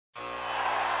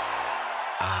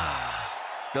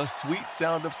The sweet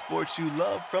sound of sports you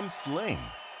love from Sling.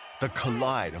 The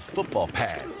collide of football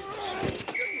pads.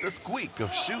 The squeak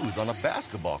of shoes on a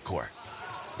basketball court.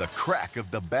 The crack of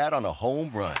the bat on a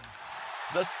home run.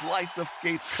 The slice of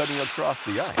skates cutting across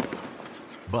the ice.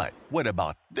 But what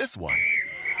about this one?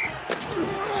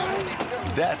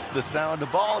 That's the sound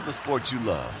of all the sports you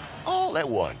love, all at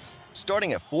once.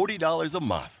 Starting at $40 a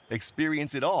month.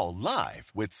 Experience it all live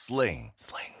with Sling.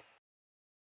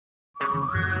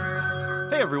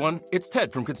 Hey everyone, it's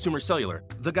Ted from Consumer Cellular,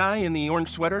 the guy in the orange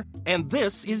sweater, and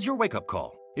this is your wake-up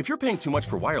call. If you're paying too much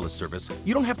for wireless service,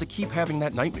 you don't have to keep having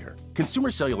that nightmare. Consumer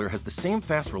Cellular has the same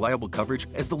fast, reliable coverage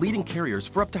as the leading carriers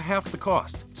for up to half the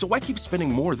cost. So why keep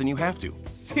spending more than you have to?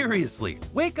 Seriously,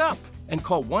 wake up and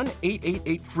call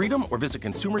 1-888-FREEDOM or visit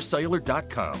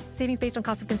consumercellular.com. Savings based on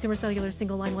cost of Consumer Cellular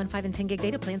single line 1, 5, and 10 gig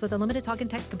data plans with unlimited talk and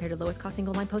text compared to lowest cost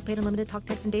single line postpaid unlimited talk,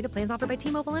 text, and data plans offered by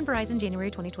T-Mobile and Verizon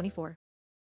January 2024.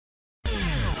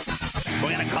 We're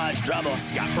going to cause trouble.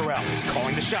 Scott Farrell is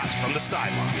calling the shots from the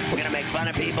sideline. We're going to make fun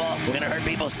of people. We're going to hurt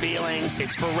people's feelings.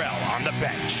 It's Farrell on the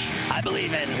bench. I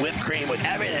believe in whipped cream with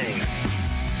everything.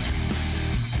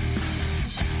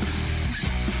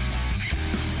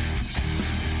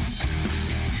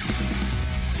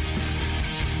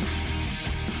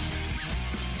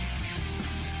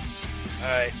 All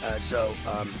right, so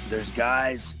there's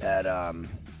guys at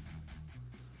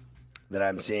that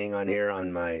I'm seeing on here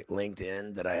on my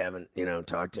LinkedIn that I haven't,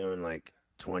 talked to in like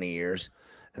 20 years,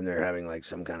 and they're having like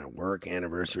some kind of work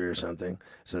anniversary or something.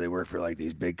 So they work for like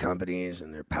these big companies,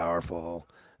 and they're powerful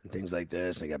and things like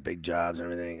this. They got big jobs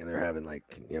and everything, and they're having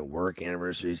like work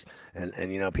anniversaries, and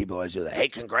people always do that. Hey,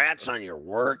 congrats on your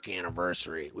work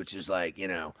anniversary, which is like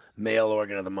male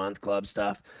organ of the month club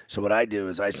stuff. So what I do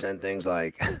is I send things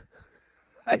like.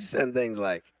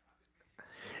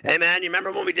 Hey, man, you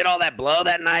remember when we did all that blow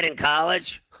that night in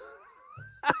college?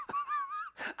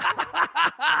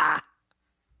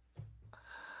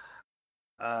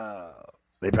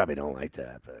 They probably don't like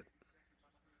that, but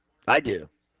I do.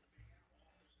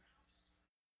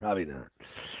 Probably not.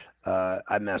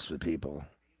 I mess with people.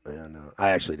 And, I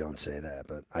actually don't say that,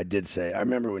 but I did say, I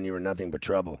remember when you were nothing but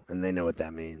trouble, and they know what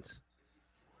that means.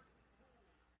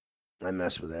 I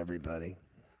mess with everybody.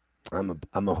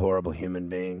 I'm a horrible human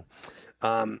being.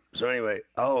 So anyway,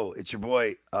 it's your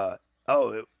boy.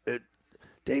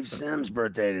 Dave Sims'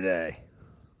 birthday today.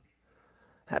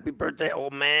 Happy birthday,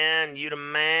 old man. You the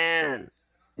man.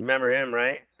 You remember him,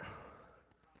 right?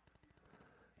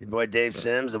 Your boy Dave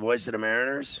Sims, the voice of the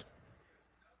Mariners.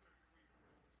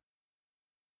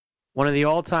 One of the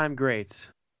all-time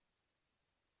greats.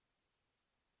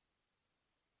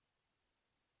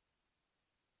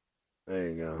 There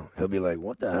you go. He'll be like,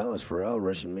 what the hell is Pharrell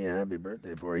wishing me a happy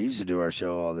birthday for? He used to do our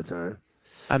show all the time.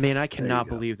 I mean, I cannot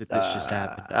believe that this just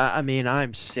happened. I mean,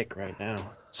 I'm sick right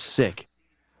now. Sick.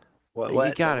 What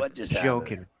just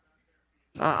joking.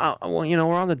 Well,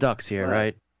 we're on the Ducks here,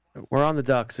 right? We're on the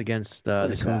Ducks against the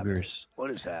Cougars. Happening?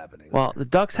 What is happening? Well, the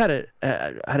Ducks had a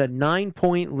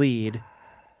 9-point lead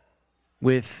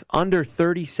with under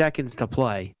 30 seconds to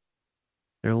play.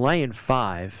 They're laying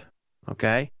 5,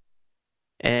 okay?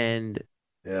 And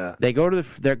they're going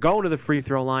to the free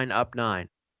throw line up 9.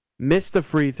 Miss the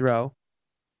free throw.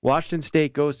 Washington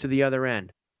State goes to the other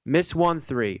end. Miss 1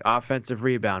 3, offensive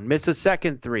rebound. Miss a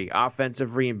second 3,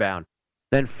 offensive rebound.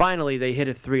 Then finally they hit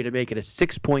a 3 to make it a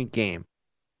 6-point game.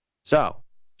 So,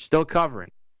 still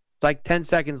covering. It's like 10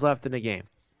 seconds left in the game.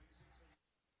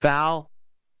 Foul.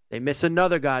 They miss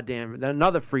another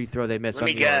free throw they miss. Let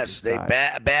me guess. They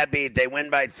bad beat. They win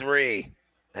by 3.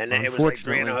 And it was like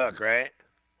 3 and a hook, right?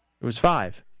 It was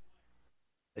 5.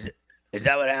 Is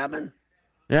that what happened?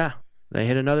 Yeah. They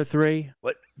hit another 3.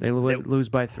 What? They lose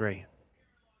by 3.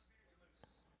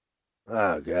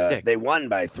 Oh, God. Sick. They won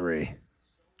by 3.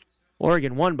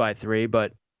 Oregon won by 3,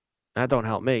 but that don't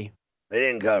help me. They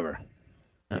didn't cover.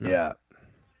 Yeah.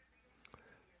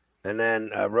 And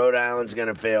then Rhode Island's going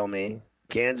to fail me.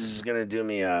 Kansas is going to do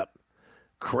me up.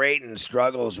 Creighton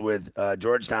struggles with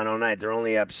Georgetown all night. They're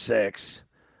only up 6.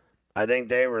 I think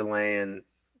they were laying,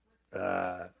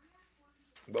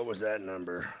 what was that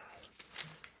number?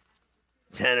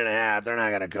 10.5. They're not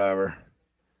going to cover.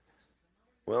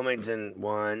 Wilmington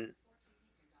won.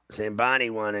 St. Bonnie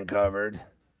won and covered.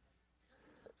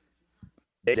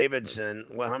 Davidson,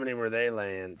 well, how many were they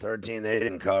laying? 13. They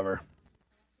didn't cover.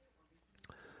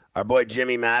 Our boy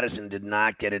Jimmy Madison did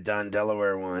not get it done.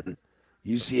 Delaware won.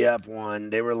 UCF won.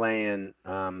 They were laying.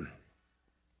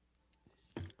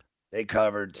 They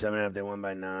covered 7.5. They won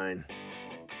by 9.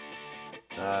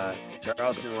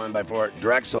 Charleston won by 4.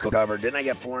 Drexel covered. Didn't I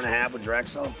get 4.5 with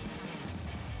Drexel?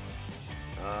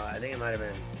 I think it might have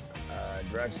been.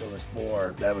 Drexel was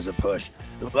 4. That was a push.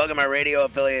 Welcome my radio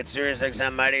affiliate, Sirius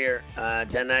XM Mightier,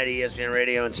 1090 ESPN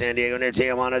Radio in San Diego, near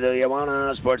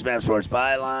Tijuana, Sports Map, Sports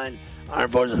Byline,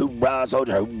 Armed Forces, hoorah,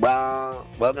 soldier, hoorah.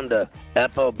 Welcome to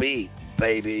FOB,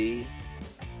 baby.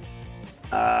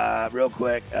 Real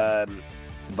quick,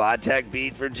 Vodtech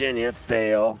beat Virginia,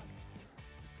 fail.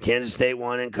 Kansas State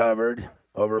won and covered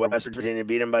over West Virginia,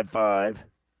 beat them by 5.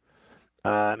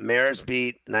 Marist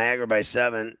beat Niagara by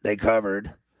 7, they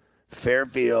covered.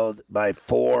 Fairfield by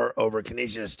 4 over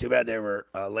Canisius. Too bad they were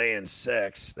laying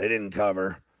 6. They didn't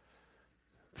cover.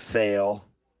 Fail.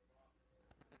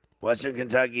 Western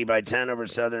Kentucky by 10 over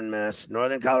Southern Miss.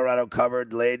 Northern Colorado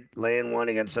covered, laying 1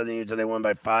 against Southern Utah. They won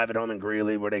by 5 at home in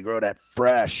Greeley, where they grow that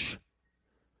fresh,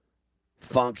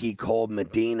 funky, cold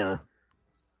Medina.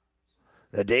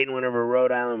 The Dayton win over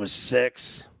Rhode Island was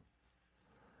 6.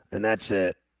 And that's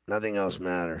it. Nothing else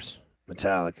matters.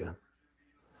 Metallica.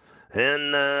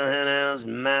 And nothing else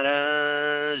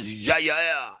matters. Yeah,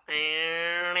 yeah.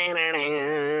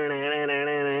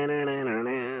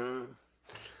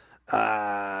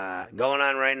 Going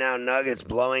on right now, Nuggets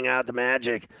blowing out the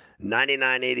Magic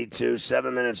 99-82,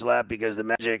 7 minutes left because the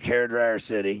Magic hairdryer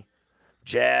city.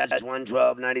 Jazz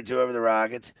 112-92 over the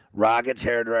Rockets. Rockets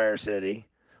hairdryer city.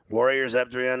 Warriors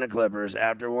up 3 on the Clippers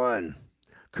after 1.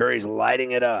 Curry's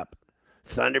lighting it up.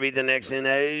 Thunder beat the Knicks in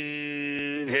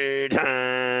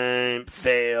overtime.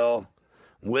 Fail.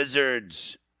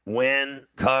 Wizards win,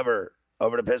 cover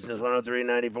over the Pistons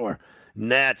 103-94.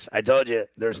 Nets, I told you,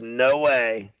 there's no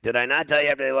way. Did I not tell you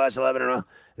after they lost 11 in a row?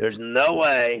 There's no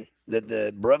way that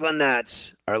the Brooklyn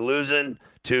Nets are losing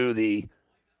to the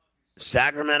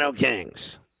Sacramento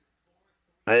Kings.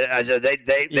 I said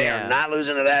they are not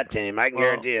losing to that team. I can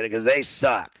guarantee it because they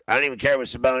suck. I don't even care with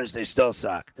Sabonis. They still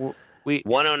suck.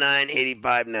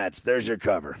 109-85 Nets. There's your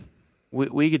cover.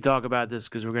 We could talk about this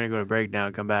because we're going to go to break now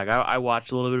and come back. I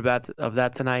watched a little bit of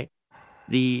that tonight.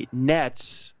 The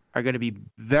Nets are going to be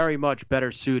very much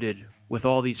better suited with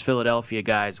all these Philadelphia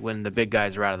guys when the big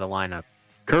guys are out of the lineup.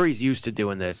 Curry's used to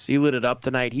doing this. He lit it up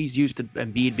tonight. He's used to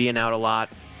Embiid being out a lot.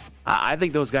 I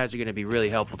think those guys are going to be really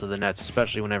helpful to the Nets,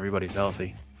 especially when everybody's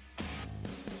healthy.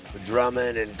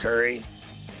 Drummond and Curry.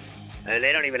 And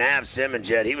they don't even have Simmons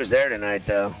yet. He was there tonight,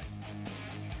 though.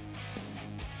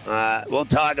 We'll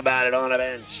talk about it on the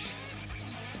bench.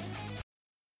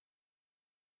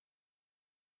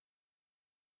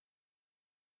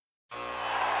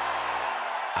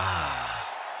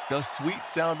 The sweet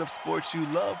sound of sports you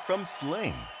love from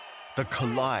Sling. The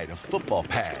collide of football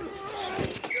pads.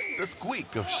 The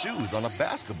squeak of shoes on a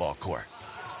basketball court.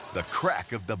 The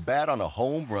crack of the bat on a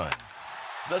home run.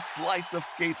 The slice of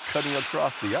skates cutting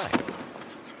across the ice.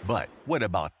 But what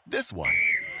about this one?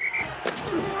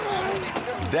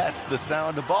 That's the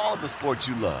sound of all the sports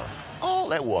you love,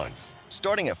 all at once.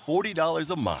 Starting at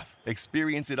 $40 a month.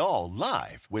 Experience it all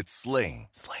live with Sling.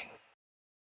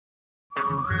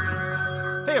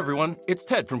 Hey everyone, it's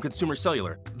Ted from Consumer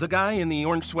Cellular, the guy in the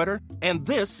orange sweater, and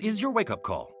this is your wake-up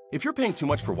call. If you're paying too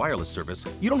much for wireless service,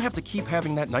 you don't have to keep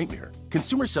having that nightmare.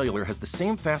 Consumer Cellular has the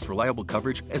same fast, reliable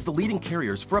coverage as the leading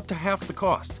carriers for up to half the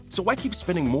cost. So why keep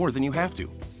spending more than you have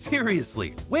to?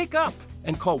 Seriously, wake up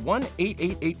and call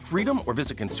 1-888-FREEDOM or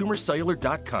visit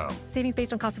consumercellular.com. Savings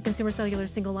based on cost of Consumer Cellular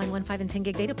single line 1, 5, and 10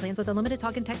 gig data plans with unlimited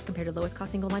talk and text compared to lowest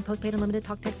cost single line postpaid unlimited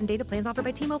talk, text, and data plans offered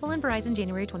by T-Mobile and Verizon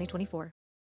January 2024.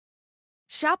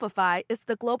 Shopify is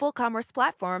the global commerce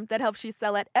platform that helps you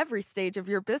sell at every stage of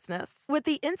your business. With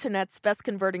the internet's best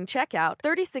converting checkout,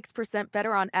 36%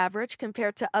 better on average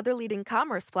compared to other leading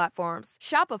commerce platforms,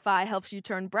 Shopify helps you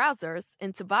turn browsers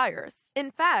into buyers.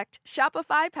 In fact,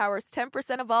 Shopify powers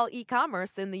 10% of all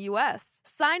e-commerce in the U.S.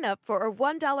 Sign up for a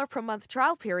 $1 per month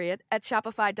trial period at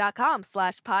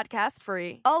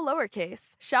shopify.com/podcastfree. All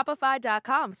lowercase,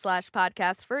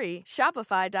 shopify.com/podcastfree,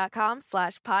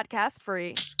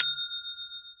 shopify.com/podcastfree.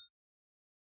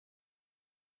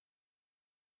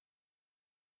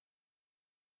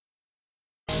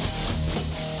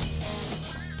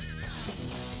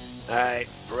 All right,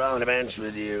 Pharrell on the bench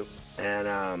with you,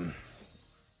 and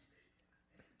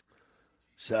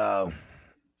so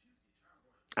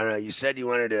I don't know. You said you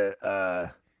wanted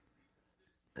to,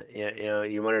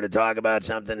 you wanted to talk about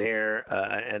something here,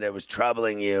 and it was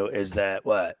troubling you. Is that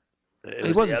what?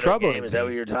 It wasn't troubling game? Is that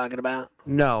what you were talking about?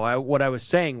 No, what I was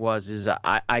saying was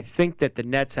I think that the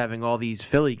Nets having all these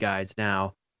Philly guys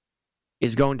now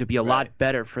is going to be a lot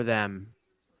better for them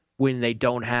when they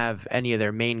don't have any of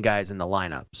their main guys in the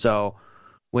lineup. So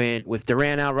with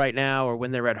Durant out right now, or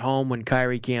when they're at home when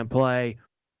Kyrie can't play,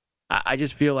 I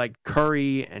just feel like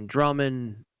Curry and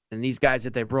Drummond and these guys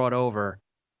that they brought over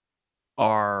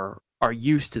are are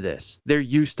used to this. They're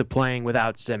used to playing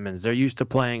without Simmons. They're used to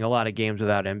playing a lot of games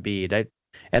without Embiid.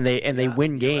 They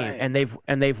win games, right.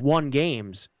 and they've won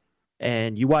games.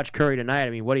 And you watch Curry tonight. I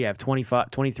mean, what do you have?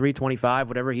 25, 23, 25,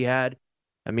 whatever he had.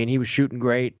 I mean, he was shooting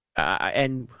great.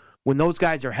 And when those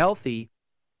guys are healthy,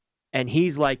 and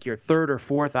he's like your third or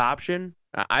fourth option,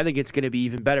 I think it's going to be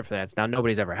even better for the Nets. Now,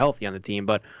 nobody's ever healthy on the team,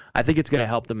 but I think it's going to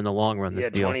help them in the long run. He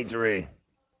had 23.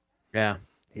 Yeah.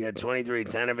 He had 23,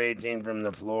 10 of 18 from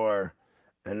the floor.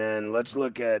 And then let's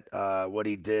look at what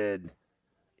he did.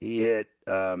 He hit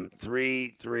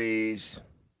 3 threes,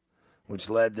 which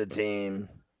led the team.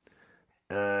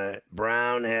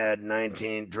 Brown had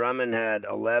 19. Drummond had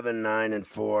 11, 9, and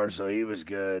 4, so he was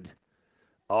good.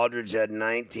 Aldridge had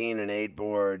 19 and 8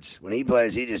 boards. When he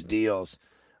plays, he just deals.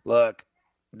 Look,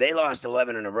 they lost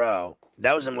 11 in a row.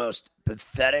 That was the most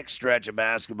pathetic stretch of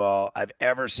basketball I've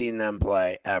ever seen them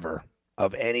play, ever,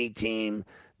 of any team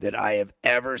that I have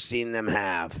ever seen them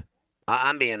have.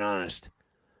 I'm being honest.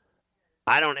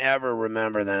 I don't ever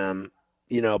remember them,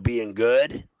 being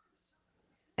good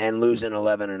and losing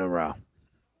 11 in a row.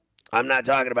 I'm not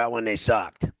talking about when they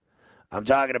sucked. I'm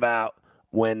talking about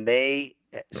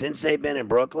since they've been in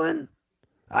Brooklyn,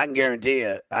 I can guarantee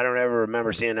you, I don't ever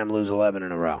remember seeing them lose 11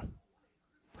 in a row.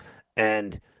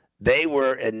 And they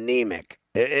were anemic.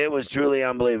 It was truly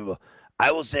unbelievable.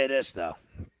 I will say this, though.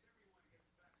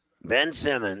 Ben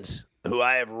Simmons, who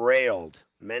I have railed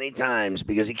many times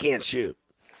because he can't shoot.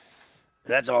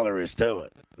 That's all there is to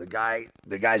it. The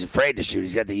guy's afraid to shoot.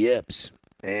 He's got the yips.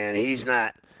 And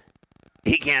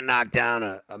he can't knock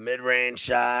down a mid-range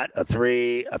shot, a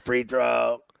three, a free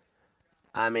throw.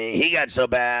 I mean, he got so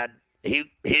bad, he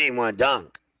didn't want to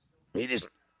dunk. He just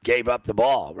gave up the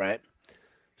ball, right?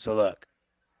 So, look,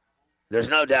 there's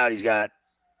no doubt he's got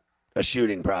a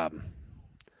shooting problem.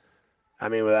 I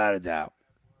mean, without a doubt.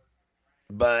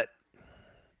 But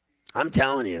I'm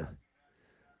telling you,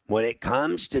 when it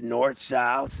comes to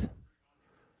north-south,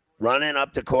 running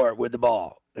up the court with the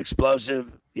ball,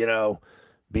 explosive,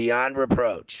 beyond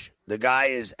reproach. The guy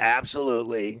is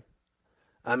absolutely,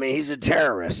 he's a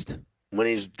terrorist when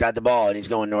he's got the ball and he's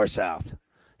going north-south.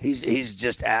 He's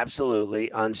just absolutely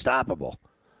unstoppable.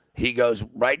 He goes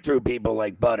right through people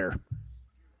like butter.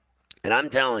 And I'm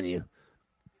telling you,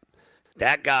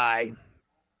 that guy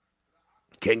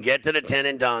can get to the 10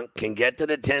 and dunk, can get to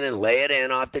the 10 and lay it in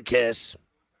off the kiss,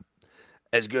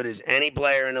 as good as any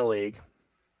player in the league.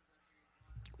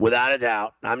 Without a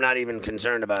doubt. I'm not even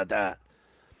concerned about that.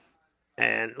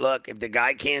 And look, if the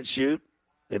guy can't shoot,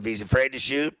 if he's afraid to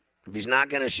shoot, if he's not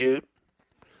going to shoot,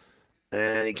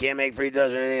 and he can't make free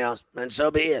throws or anything else, then so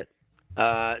be it.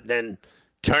 Then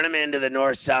turn him into the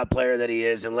north-south player that he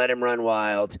is and let him run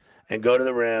wild and go to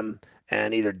the rim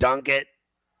and either dunk it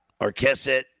or kiss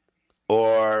it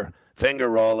or finger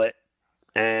roll it,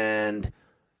 and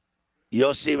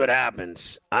you'll see what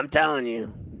happens. I'm telling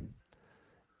you,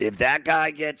 if that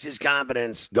guy gets his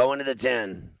confidence going to the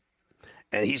 10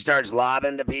 and he starts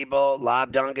lobbing to people,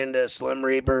 lob dunking to Slim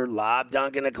Reaper, lob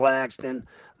dunking to Claxton,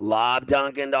 lob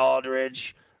dunking to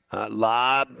Aldridge,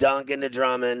 lob dunking to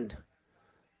Drummond,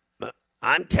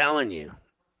 I'm telling you,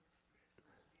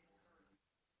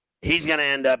 he's going to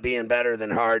end up being better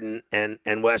than Harden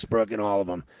and Westbrook and all of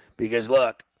them. Because,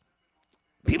 look,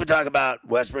 people talk about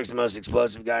Westbrook's the most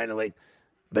explosive guy in the league,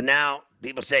 but now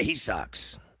people say he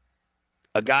sucks.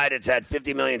 A guy that's had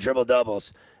 50 million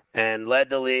triple-doubles and led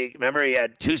the league. Remember, he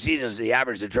had 2 seasons he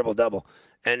averaged a triple-double.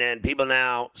 And then people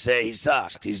now say he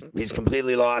sucks. He's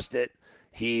completely lost it.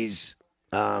 He's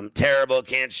terrible,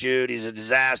 can't shoot. He's a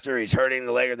disaster. He's hurting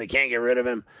the Lakers. They can't get rid of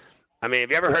him. I mean,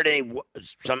 have you ever heard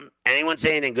anyone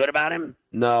say anything good about him?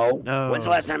 No. When's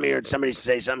the last time you heard somebody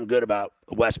say something good about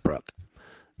Westbrook?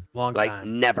 Long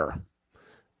time. Never.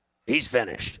 He's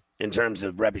finished in terms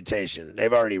of reputation.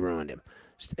 They've already ruined him.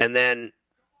 And then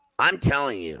I'm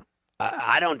telling you,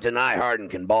 I don't deny Harden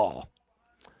can ball,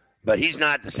 but he's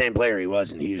not the same player he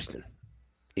was in Houston.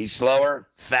 He's slower,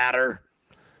 fatter.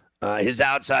 His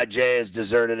outside J has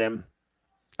deserted him.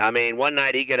 I mean, one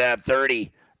night he could have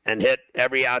 30 and hit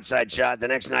every outside shot. The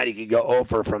next night he could go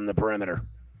 0 from the perimeter.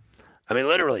 I mean,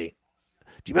 literally.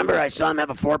 Do you remember I saw him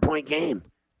have a 4-point game?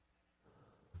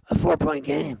 A 4-point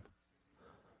game.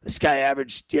 This guy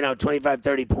averaged, 25,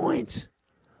 30 points.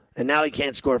 And now he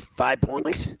can't score 5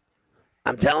 points.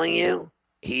 I'm telling you,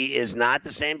 he is not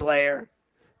the same player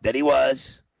that he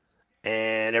was.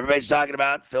 And everybody's talking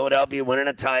about Philadelphia winning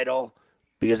a title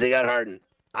because they got Harden.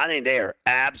 I think they are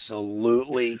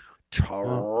absolutely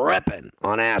tripping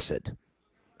on acid.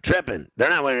 Tripping. They're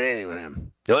not winning anything with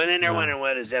him. The only thing they're winning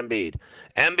with is Embiid.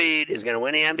 Embiid is going to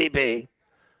win the MVP.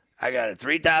 I got a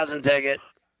 $3,000 ticket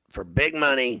for big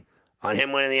money on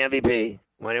him winning the MVP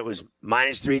when it was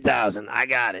minus 3,000. I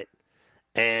got it.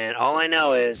 And all I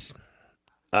know is,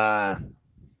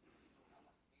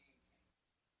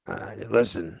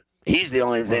 listen, he's the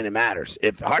only thing that matters.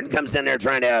 If Harden comes in there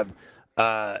trying to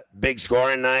have big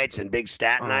scoring nights and big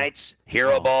stat nights,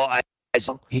 hero ball,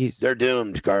 they're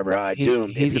doomed, Carver High.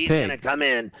 Doomed. If he's going to come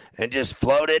in and just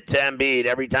float it to Embiid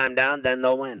every time down, then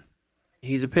they'll win.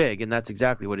 He's a pig, and that's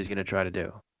exactly what he's going to try to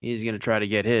do. He's going to try to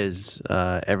get his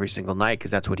every single night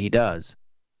because that's what he does.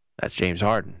 That's James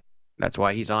Harden. That's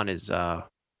why he's on his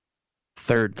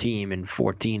third team in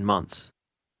 14 months.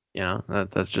 You know,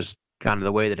 that's just kind of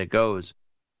the way that it goes.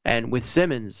 And with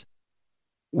Simmons,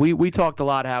 we talked a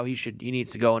lot how he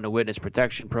needs to go into witness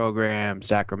protection program,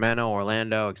 Sacramento,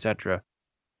 Orlando, etc.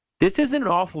 This isn't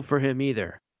awful for him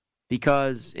either,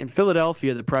 because in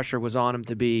Philadelphia the pressure was on him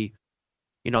to be,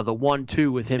 the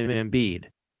 1-2 with him and Embiid.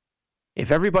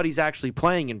 If everybody's actually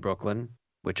playing in Brooklyn,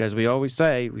 which as we always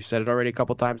say, we've said it already a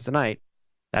couple times tonight,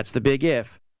 that's the big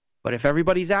if. But if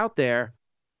everybody's out there,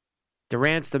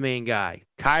 Durant's the main guy,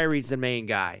 Kyrie's the main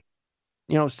guy.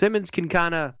 Simmons can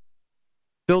kind of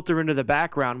filter into the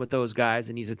background with those guys,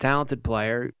 and he's a talented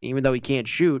player. Even though he can't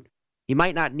shoot, he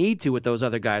might not need to with those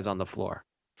other guys on the floor.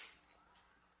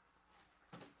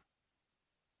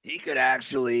 He could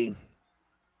actually...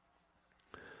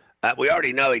 we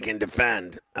already know he can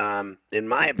defend. In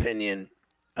my opinion,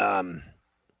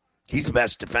 he's the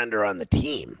best defender on the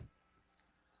team.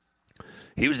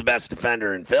 He was the best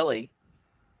defender in Philly.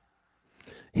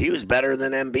 He was better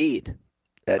than Embiid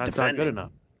at defending.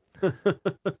 Not good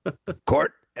enough.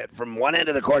 Court, from one end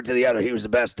of the court to the other, he was the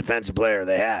best defensive player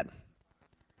they had.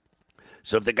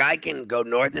 So if the guy can go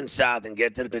north and south and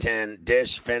get to the 10,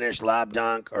 dish, finish, lob,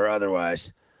 dunk, or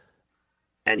otherwise,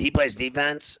 and he plays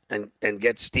defense and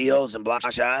gets steals and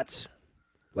block shots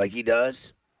like he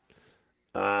does,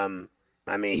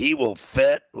 he will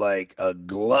fit like a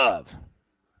glove.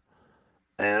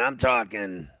 And I'm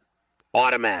talking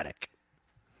automatic.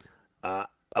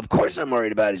 Of course I'm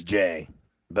worried about his J,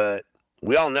 but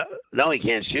we all know he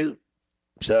can't shoot.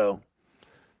 So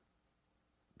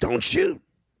don't shoot.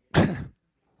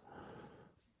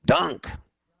 Dunk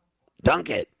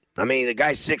it. The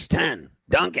guy's 6'10".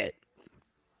 Dunk it.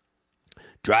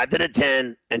 Drive to the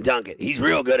 10 and dunk it. He's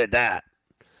real good at that.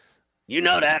 You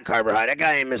know that, Carver High. That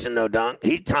guy ain't missing no dunk.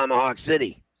 He's Tomahawk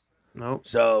City. Nope.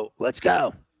 So let's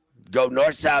go. Go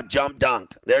north-south, jump,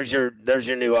 dunk. There's your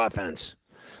new offense.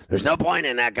 There's no point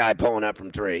in that guy pulling up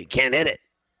from three. Can't hit it.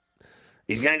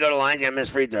 He's going to go to the line. He's going to miss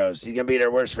free throws. He's going to be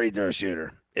their worst free throw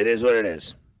shooter. It is what it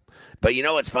is. But you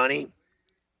know what's funny?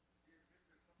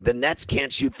 The Nets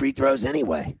can't shoot free throws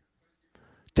anyway.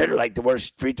 They're like the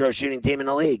worst free throw shooting team in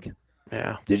the league.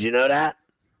 Yeah. Did you know that?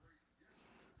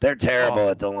 They're terrible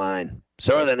at the line.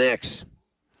 So are the Knicks.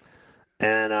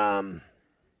 And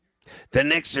the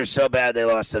Knicks are so bad they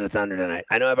lost to the Thunder tonight.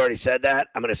 I know I've already said that.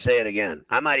 I'm going to say it again.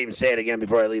 I might even say it again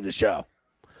before I leave the show.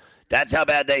 That's how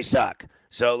bad they suck.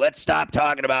 So let's stop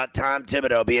talking about Tom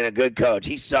Thibodeau being a good coach.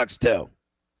 He sucks too.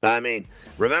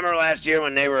 Remember last year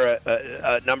when they were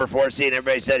a number 4 seed and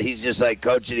everybody said he's just like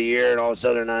coach of the year and all this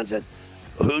other nonsense?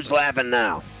 Who's laughing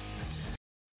now?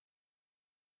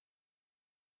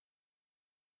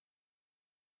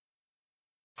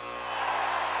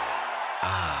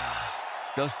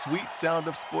 The sweet sound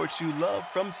of sports you love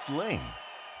from Sling.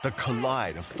 The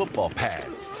collide of football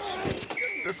pads.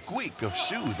 The squeak of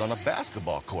shoes on a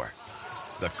basketball court.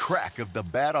 The crack of the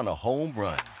bat on a home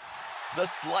run. The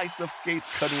slice of skates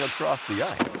cutting across the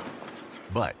ice.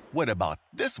 But what about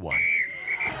this one?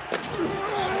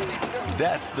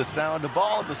 That's the sound of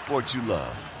all the sports you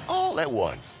love, all at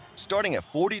once. Starting at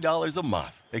 $40 a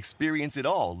month. Experience it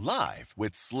all live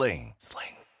with Sling.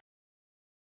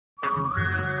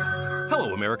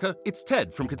 Hello, America. It's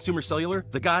Ted from Consumer Cellular,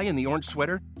 the guy in the orange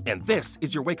sweater, and this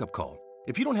is your wake-up call.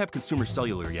 If you don't have Consumer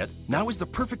Cellular yet, now is the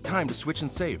perfect time to switch and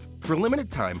save. For a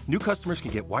limited time, new customers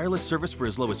can get wireless service for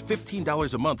as low as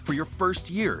 $15 a month for your first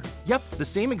year. Yep, the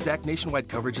same exact nationwide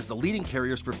coverage as the leading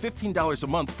carriers for $15 a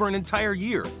month for an entire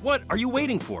year. What are you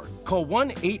waiting for? Call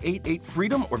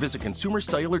 1-888-FREEDOM or visit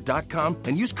ConsumerCellular.com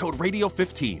and use code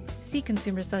RADIO15. See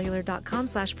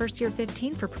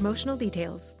ConsumerCellular.com/firstyear15 for promotional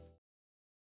details.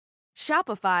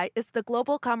 Shopify is the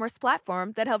global commerce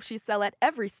platform that helps you sell at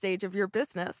every stage of your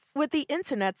business. With the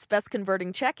internet's best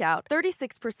converting checkout,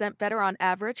 36% better on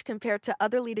average compared to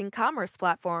other leading commerce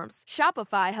platforms,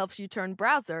 Shopify helps you turn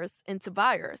browsers into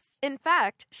buyers. In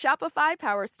fact, Shopify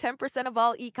powers 10% of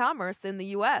all e-commerce in the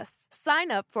U.S.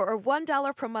 Sign up for a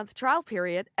 $1 per month trial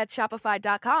period at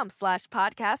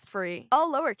shopify.com/podcastfree. All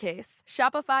lowercase,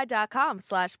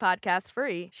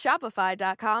 shopify.com/podcastfree,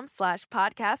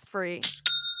 shopify.com/podcastfree.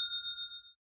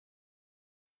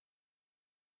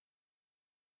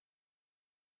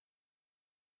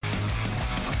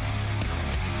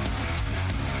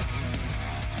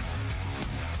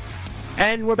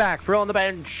 And we're back for On the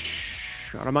Bench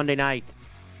on a Monday night.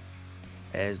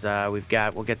 As we'll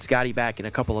get Scotty back in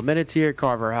a couple of minutes here.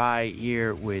 Carver High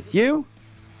here with you.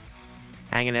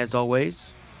 Hanging as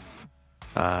always.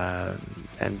 And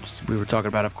we were talking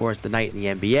about, of course, the night in the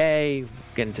NBA.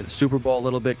 Getting to the Super Bowl a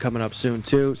little bit coming up soon,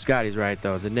 too. Scotty's right,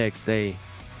 though. The Knicks, they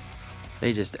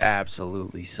just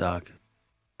absolutely suck.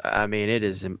 I mean, it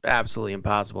is absolutely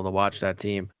impossible to watch that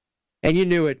team. And you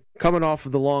knew it coming off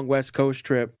of the long West Coast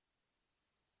trip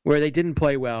where they didn't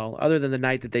play well, other than the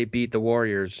night that they beat the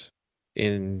Warriors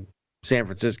in San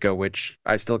Francisco, which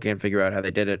I still can't figure out how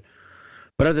they did it.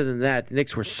 But other than that, the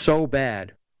Knicks were so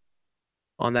bad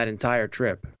on that entire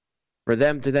trip. For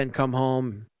them to then come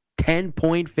home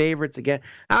 10-point favorites again,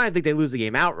 I don't think they lose the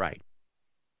game outright.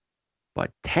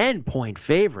 But 10-point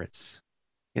favorites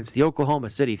against the Oklahoma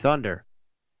City Thunder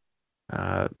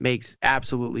makes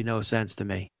absolutely no sense to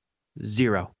me.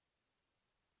 Zero.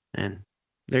 And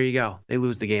there you go. They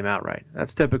lose the game outright.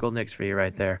 That's typical Knicks for you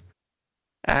right there.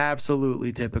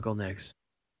 Absolutely typical Knicks.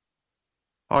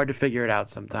 Hard to figure it out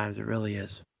sometimes. It really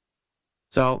is.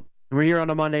 So we're here on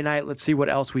a Monday night. Let's see what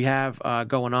else we have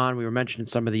going on. We were mentioning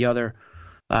some of the other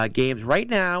games. Right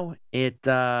now, in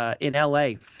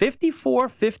L.A.,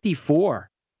 54-54.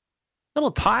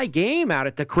 Little tie game out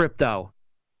at the Crypto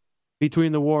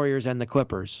between the Warriors and the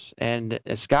Clippers. And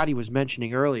as Scotty was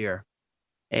mentioning earlier,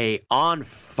 a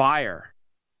on-fire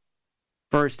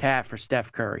first half for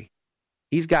Steph Curry.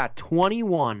 He's got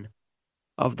 21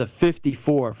 of the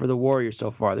 54 for the Warriors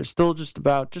so far. There's still just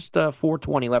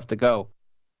 4:20 left to go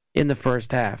in the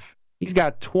first half. He's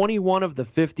got 21 of the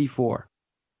 54.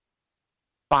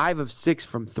 5 of 6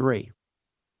 from 3.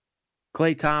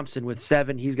 Klay Thompson with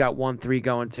 7. He's got 1-3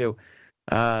 going too.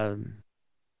 But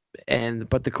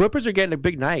the Clippers are getting a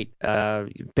big night.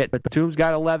 Batum's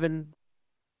got 11.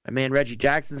 My man Reggie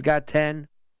Jackson's got 10.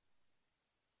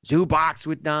 Zubac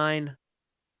with 9.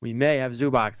 We may have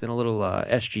Zubac in a little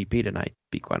SGP tonight,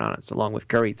 to be quite honest, along with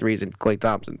Curry 3s and Klay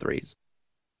Thompson 3s.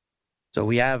 So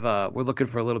we're looking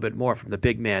for a little bit more from the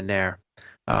big man there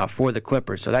for the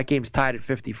Clippers. So that game's tied at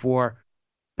 54.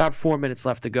 About 4 minutes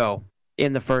left to go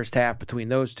in the first half between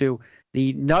those two.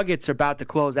 The Nuggets are about to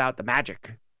close out the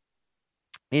Magic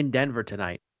in Denver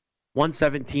tonight.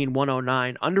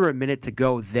 117-109, under a minute to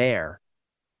go there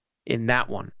in that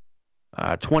one.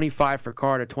 25 for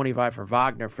Carter, 25 for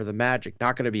Wagner for the Magic.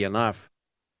 Not going to be enough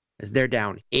as they're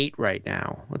down 8 right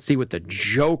now. Let's see what the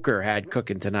Joker had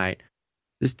cooking tonight.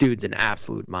 This dude's an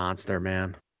absolute monster,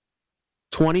 man.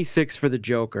 26 for the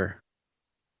Joker.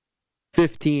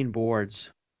 15 boards.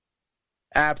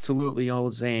 Absolutely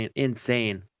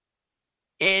insane.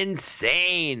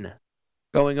 Insane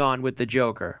going on with the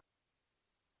Joker.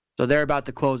 So they're about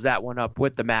to close that one up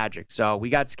with the Magic. So we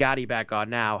got Scotty back on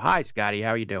now. Hi, Scotty. How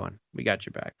are you doing? We got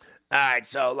you back. All right.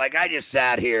 So, I just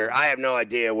sat here. I have no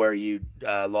idea where you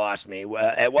lost me.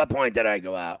 At what point did I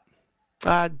go out?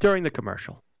 During the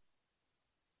commercial.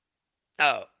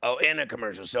 Oh, in a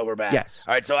commercial. So we're back. Yes.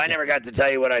 All right. So I never got to tell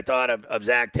you what I thought of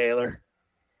Zach Taylor.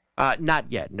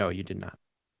 Not yet. No, you did not.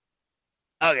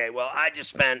 Okay. Well, I just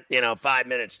spent 5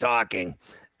 minutes talking.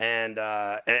 And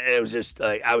it was just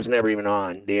I was never even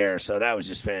on the air, so that was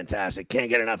just fantastic. Can't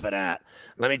get enough of that.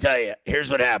 Let me tell you,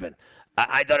 here's what happened.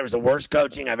 I thought it was the worst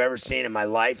coaching I've ever seen in my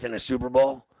life in a Super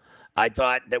Bowl. I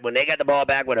thought that when they got the ball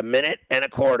back with a minute and a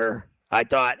quarter,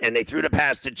 and they threw the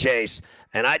pass to Chase,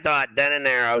 and I thought then and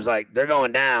there, I was like, they're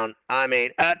going down. I mean,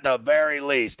 at the very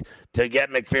least, to get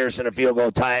McPherson a field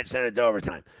goal, tie it, send it to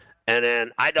overtime. And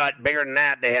then I thought bigger than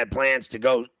that, they had plans to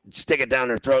go stick it down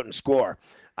their throat and score.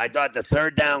 I thought the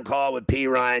third down call with P.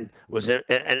 Ryan was an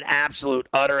absolute,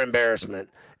 utter embarrassment.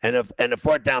 And the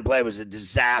fourth down play was a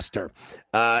disaster.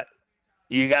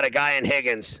 You got a guy in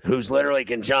Higgins who's literally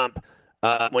can jump.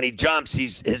 When he jumps,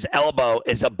 his elbow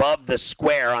is above the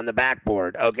square on the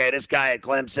backboard. Okay, this guy at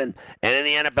Clemson and in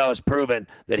the NFL has proven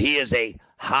that he is a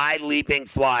high leaping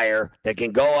flyer that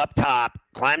can go up top,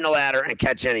 climb the ladder, and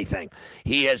catch anything.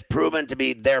 He has proven to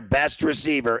be their best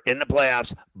receiver in the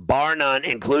playoffs, bar none,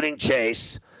 including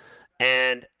Chase.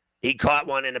 And he caught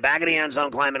one in the back of the end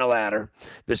zone climbing a ladder.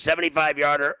 The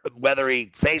 75-yarder, whether he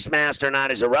face masked or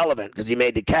not, is irrelevant because he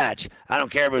made the catch. I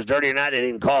don't care if it was dirty or not. They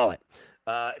didn't call it.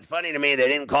 It's funny to me they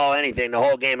didn't call anything the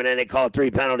whole game, and then they called 3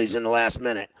 penalties in the last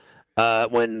minute.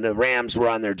 When the Rams were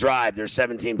on their drive, their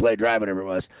 17-play drive, whatever it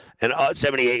was, and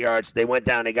 78 yards, they went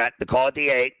down. They got the call at the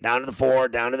 8, down to the 4,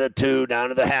 down to the 2, down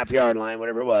to the half-yard line,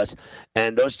 whatever it was.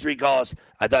 And those 3 calls,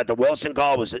 I thought the Wilson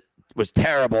call was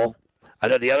terrible. I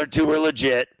thought the other 2 were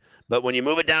legit. But when you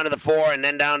move it down to the 4 and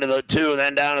then down to the 2 and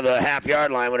then down to the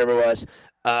half-yard line, whatever it was,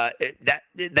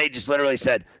 they just literally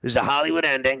said, this is a Hollywood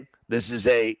ending. This is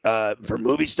for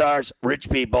movie stars, rich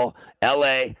people,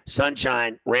 L.A.,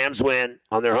 sunshine, Rams win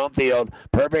on their home field.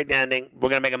 Perfect ending. We're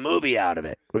going to make a movie out of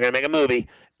it. We're going to make a movie.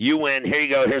 You win. Here you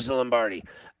go. Here's the Lombardi.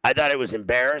 I thought it was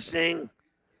embarrassing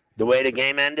the way the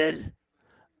game ended.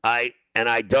 I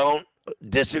don't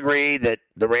disagree that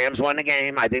the Rams won the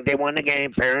game. I think they won the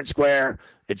game fair and square.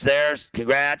 It's theirs.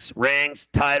 Congrats, rings,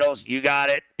 titles. You got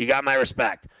it. You got my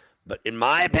respect. But in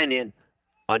my opinion,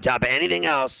 on top of anything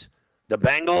else, the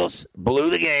Bengals blew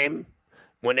the game.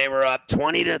 When they were up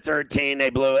 20-13, they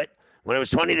blew it. When it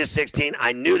was 20-16,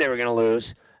 I knew they were going to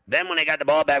lose. Then when they got the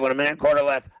ball back with a minute and a quarter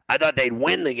left, I thought they'd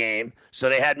win the game. So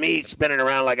they had me spinning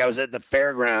around like I was at the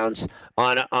fairgrounds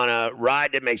on a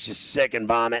ride that makes you sick and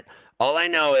vomit. All I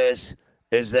know is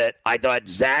that I thought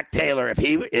Zach Taylor, if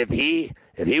he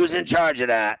was in charge of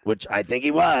that, which I think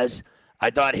he was, I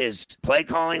thought his play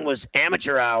calling was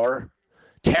amateur hour,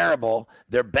 terrible.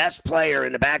 Their best player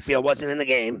in the backfield wasn't in the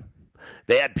game.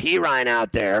 They had P. Ryan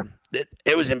out there.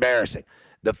 It was embarrassing.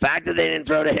 The fact that they didn't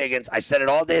throw to Higgins, I said it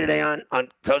all day today on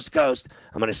Coast to Coast.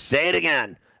 I'm going to say it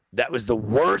again. That was the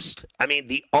worst. I mean,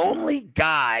 the only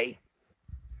guy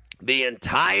the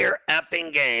entire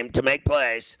effing game to make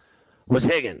plays was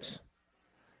Higgins.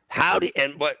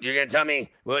 And what, you're going to tell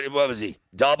me, what was he?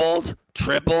 Doubled?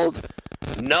 Tripled?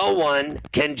 No one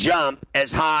can jump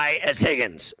as high as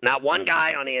Higgins. Not one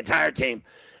guy on the entire team.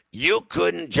 You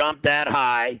couldn't jump that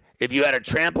high if you had a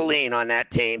trampoline on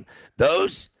that team.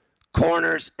 Those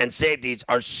corners and safeties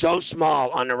are so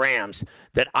small on the Rams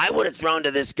that I would have thrown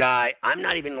to this guy. I'm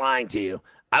not even lying to you.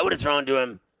 I would have thrown to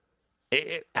him.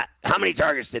 How many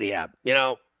targets did he have?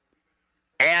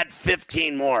 Add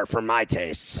 15 more for my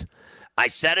tastes. I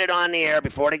said it on the air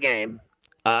before the game.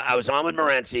 I was on with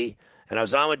Morency, and I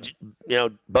was on with,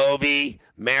 Bovee,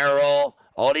 Merrill,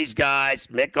 all these guys,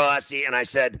 Mick Gossie, and I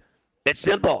said, it's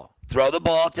simple. Throw the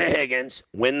ball to Higgins,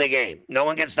 win the game. No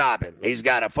one can stop him. He's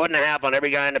got 1.5 feet on every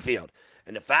guy in the field.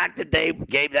 And the fact that they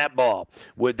gave that ball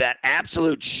with that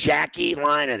absolute shaky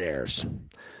line of theirs,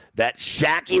 that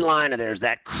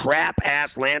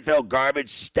crap-ass landfill garbage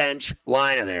stench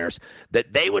line of theirs,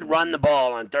 that they would run the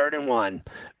ball on 3rd and 1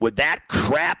 with that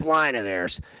crap line of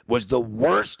theirs was the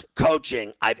worst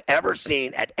coaching I've ever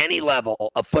seen at any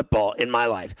level of football in my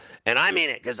life. And I mean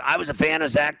it, because I was a fan of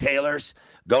Zach Taylor's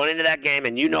going into that game,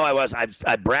 and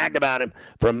I bragged about him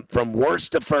from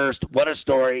worst to first. What a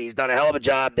story. He's done a hell of a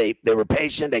job. They were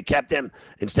patient. They kept him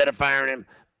instead of firing him.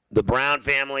 The Brown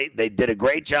family, they did a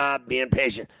great job being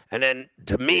patient. And then,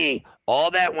 to me, all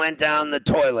that went down the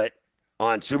toilet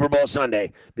on Super Bowl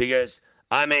Sunday because,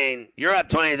 you're up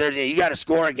 20-13. You got to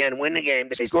score again, win the game.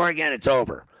 If they score again, it's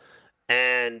over.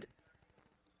 And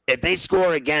if they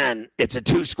score again, it's a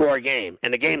 2-score game,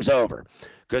 and the game's over.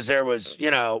 Because there was, they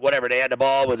had the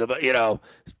ball with,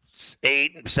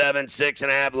 8, 7,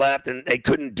 6.5 left, and they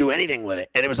couldn't do anything with it.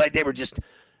 And it was like they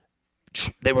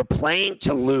were playing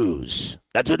to lose.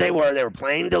 That's what they were. They were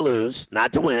playing to lose,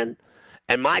 not to win.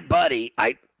 And my buddy,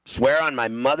 I swear on my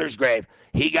mother's grave,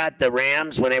 he got the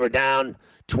Rams when they were down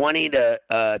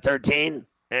 20-13,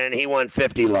 and he won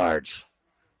 50 large.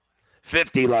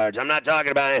 50 large. I'm not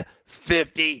talking about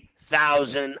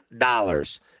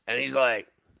 $50,000. And he's like,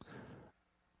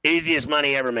 easiest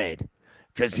money ever made.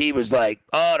 Because he was like,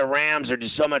 oh, the Rams are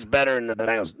just so much better than the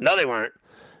Bengals. No, they weren't.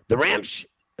 The Rams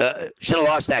should have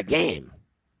lost that game.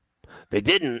 They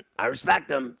didn't. I respect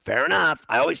them. Fair enough.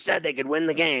 I always said they could win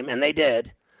the game, and they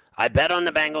did. I bet on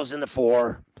the Bengals in the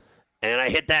 4, and I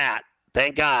hit that.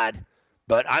 Thank God.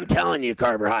 But I'm telling you,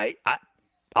 Carver High, I'll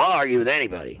argue with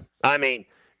anybody.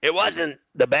 It wasn't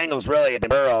the Bengals really and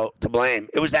Burrow to blame.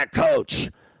 It was that coach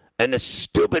and the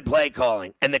stupid play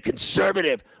calling and the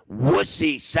conservative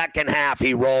wussy second half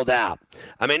he rolled out.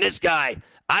 This guy,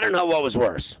 I don't know what was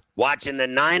worse. Watching the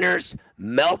Niners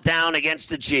melt down against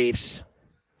the Chiefs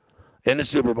in the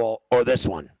Super Bowl or this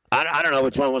one. I don't know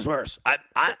which one was worse.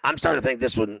 I'm starting to think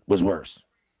this one was worse.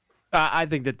 I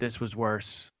think that this was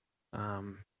worse.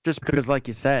 Just because, like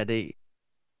you said,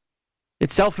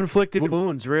 it's self-inflicted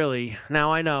wounds, really.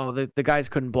 Now, I know that the guys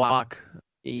couldn't block.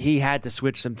 He had to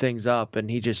switch some things up, and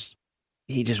he just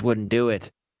wouldn't do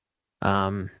it.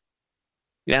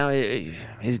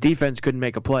 His defense couldn't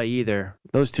make a play either.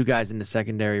 Those 2 guys in the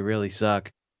secondary really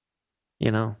suck.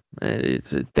 They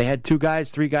had 2 guys,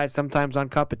 3 guys sometimes on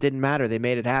Kupp. It didn't matter. They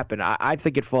made it happen. I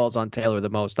think it falls on Taylor the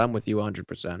most. I'm with you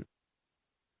 100%.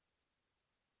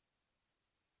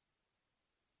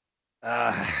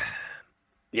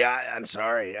 Yeah, I'm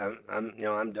sorry. I'm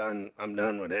done. I'm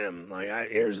done with him. Like,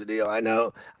 here's the deal. I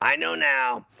know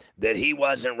now that he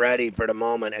wasn't ready for the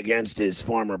moment against his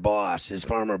former boss. His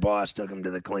former boss took him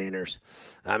to the cleaners.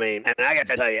 I mean, and I got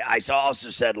to tell you, I also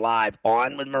said live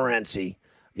on with Morency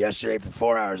yesterday for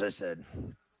 4 hours. I said,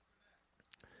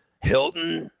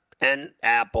 Hilton and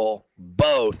Apple,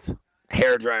 both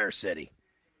hairdryer city.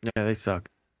 Yeah, they suck.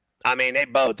 I mean, they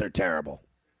both are terrible.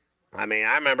 I mean,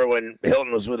 I remember when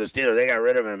Hilton was with the Steelers, they got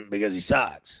rid of him because he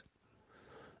sucks.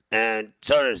 And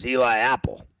so does Eli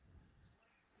Apple.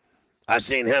 I've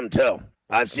seen him, too.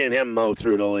 I've seen him mow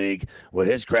through the league with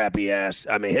his crappy ass.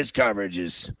 I mean, his coverage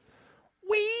is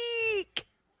weak,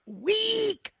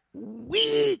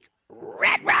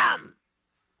 red rum.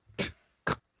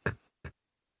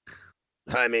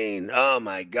 I mean, oh,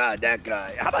 my God, that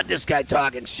guy. How about this guy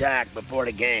talking Shaq before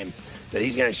the game that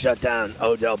he's going to shut down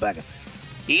Odell Beckham?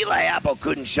 Eli Apple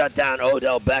couldn't shut down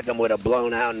Odell Beckham with a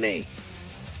blown-out knee.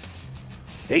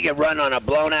 He could run on a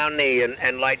blown-out knee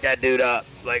and light that dude up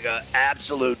like an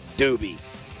absolute doobie.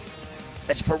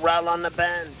 It's Pharrell on the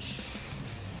bench.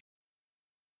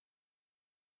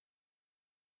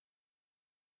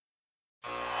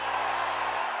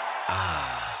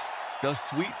 The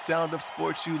sweet sound of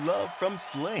sports you love from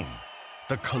Sling.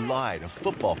 The collide of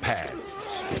football pads.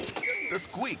 The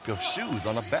squeak of shoes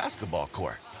on a basketball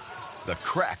court. The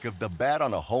crack of the bat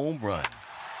on a home run.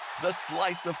 The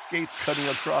slice of skates cutting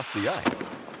across the ice.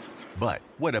 But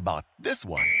what about this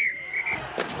one?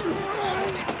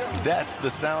 That's the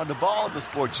sound of all the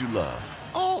sports you love,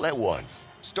 all at once.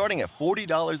 Starting at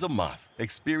 $40 a month.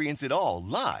 Experience it all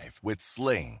live with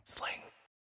Sling.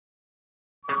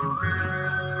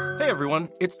 Hey everyone,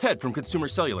 it's Ted from Consumer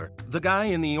Cellular, the guy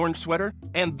in the orange sweater,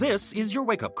 and this is your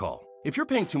wake-up call. If you're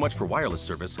paying too much for wireless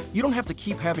service, you don't have to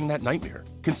keep having that nightmare.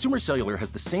 Consumer Cellular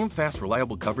has the same fast,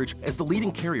 reliable coverage as the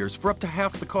leading carriers for up to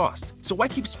half the cost. So why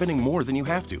keep spending more than you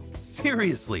have to?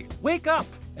 Seriously, wake up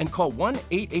and call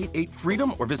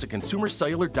 1-888-FREEDOM or visit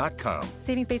consumercellular.com.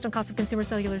 Savings based on cost of Consumer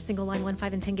Cellular single line 1,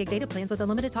 5, and 10 gig data plans with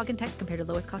unlimited talk and text compared to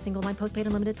lowest cost single line postpaid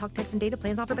unlimited talk, text, and data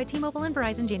plans offered by T-Mobile and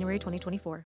Verizon January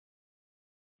 2024.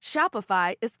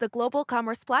 Shopify is the global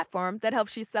commerce platform that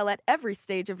helps you sell at every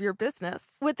stage of your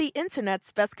business. With the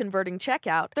internet's best converting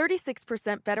checkout,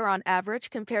 36% better on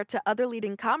average compared to other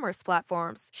leading commerce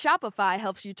platforms, Shopify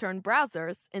helps you turn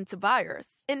browsers into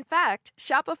buyers. In fact,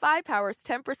 Shopify powers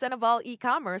 10% of all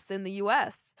e-commerce in the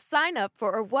U.S. Sign up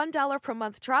for a $1 per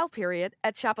month trial period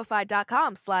at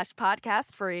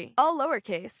shopify.com/podcastfree. All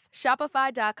lowercase,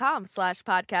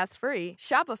 shopify.com/podcastfree,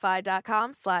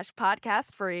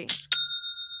 shopify.com/podcastfree.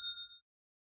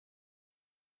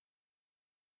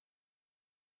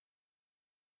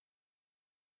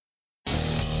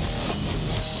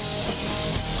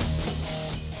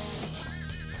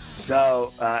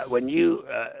 So when you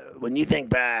think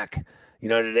back,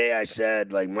 today I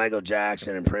said like Michael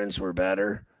Jackson and Prince were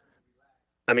better.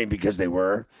 I mean, because they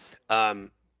were.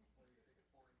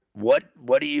 What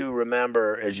do you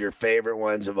remember as your favorite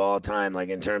ones of all time, like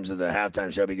in terms of the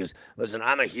halftime show? Because listen,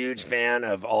 I'm a huge fan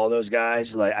of all those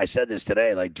guys. Like I said this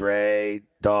today, like Dre,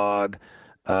 Dog,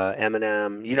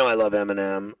 Eminem. I love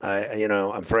Eminem.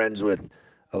 I'm friends with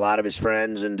a lot of his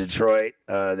friends in Detroit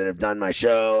that have done my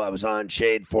show. I was on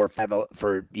Shade 4-5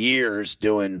 for years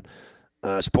doing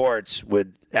sports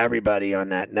with everybody on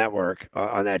that network,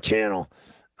 on that channel.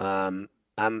 I'm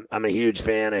a huge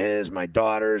fan of his. My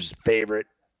daughter's favorite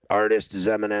artist is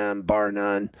Eminem, bar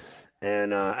none.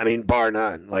 And bar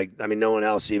none. No one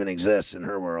else even exists in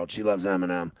her world. She loves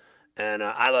Eminem. And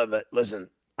I love it. Listen,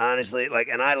 honestly,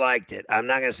 and I liked it. I'm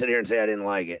not going to sit here and say I didn't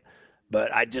like it.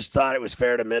 But I just thought it was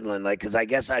fair to Midland, because I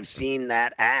guess I've seen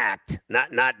that act,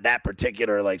 not that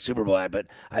particular Super Bowl act, but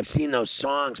I've seen those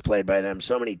songs played by them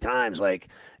so many times,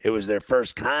 it was their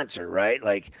first concert, right?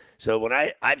 So when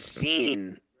I've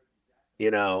seen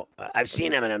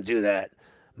Eminem do that,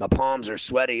 my palms are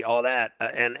sweaty, all that,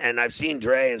 and I've seen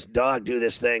Dre and Dog do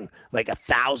this thing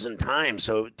 1,000 times.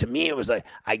 So to me, it was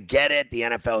I get it. The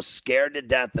NFL's scared to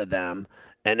death of them,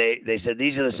 and they said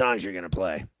these are the songs you're going to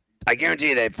play. I guarantee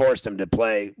you they forced him to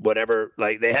play whatever,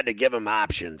 they had to give him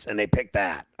options, and they picked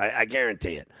that. I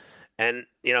guarantee it. And,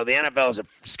 the NFL is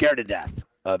scared to death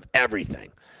of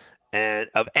everything. And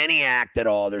of any act at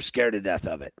all, they're scared to death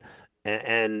of it.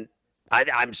 And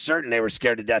I'm certain they were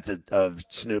scared to death of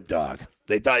Snoop Dogg.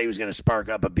 They thought he was going to spark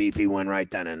up a beefy one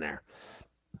right then and there.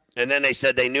 And then they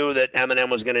said they knew that Eminem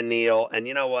was going to kneel. And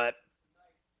you know what?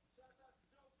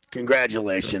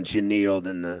 Congratulations, you kneeled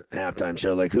in the halftime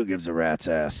show. Who gives a rat's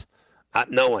ass?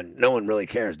 No one really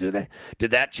cares, do they?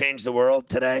 Did that change the world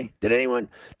today? Did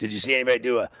you see anybody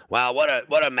do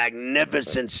what a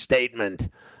magnificent statement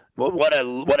What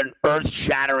an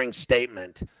earth-shattering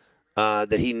statement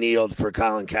that he kneeled for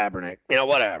Colin Kaepernick.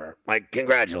 Whatever. Like,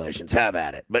 congratulations, have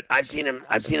at it. But I've seen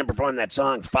him perform that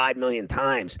song 5 million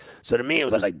times. So to me,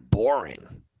 it was like boring.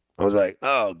 I was like,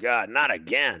 oh God, not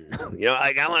again.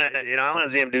 I want to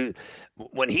see him do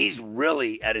when he's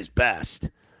really at his best.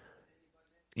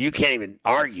 You can't even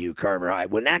argue Carver High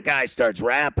when that guy starts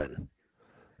rapping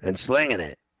and slinging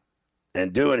it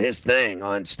and doing his thing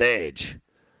on stage.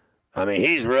 I mean,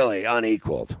 he's really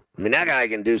unequaled. I mean, that guy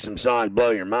can do some songs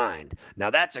blow your mind. Now,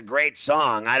 that's a great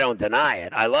song. I don't deny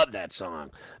it. I love that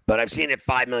song. But I've seen it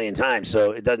 5 million times,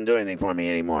 so it doesn't do anything for me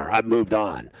anymore. I've moved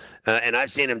on. And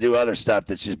I've seen him do other stuff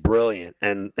that's just brilliant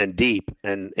and deep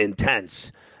and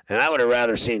intense. And I would have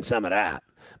rather seen some of that.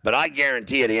 But I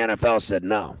guarantee you the NFL said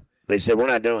no. They said, we're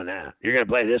not doing that. You're going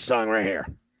to play this song right here.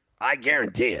 I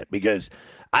guarantee it, because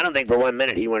I don't think for 1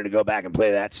 minute he wanted to go back and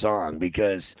play that song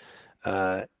because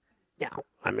that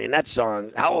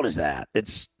song, how old is that?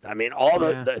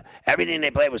 Everything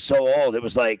they played was so old. It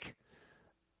was like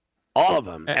all of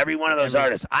them, every one of those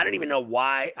artists. I don't even know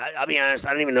why. I'll be honest,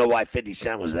 I don't even know why 50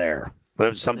 Cent was there. It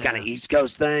was some kind of East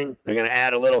Coast thing. They're going to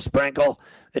add a little sprinkle.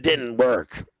 It didn't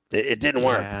work. It didn't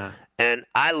work. And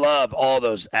I love all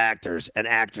those actors and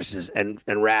actresses and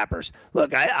rappers.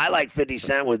 Look, I like 50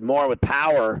 Cent with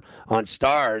power on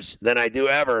Stars than I do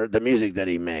ever the music that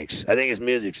he makes. I think his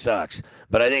music sucks,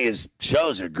 but I think his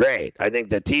shows are great. I think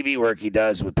the TV work he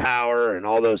does with Power and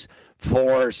all those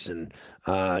Force and,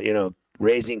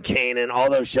 Raising Kanan,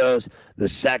 all those shows, the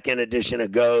second edition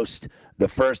of Ghost, the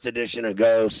first edition of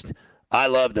Ghost. I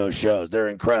love those shows. They're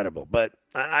incredible, but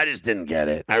I just didn't get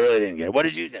it. I really didn't get it. What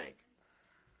did you think?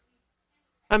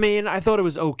 I mean, I thought it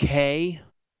was okay.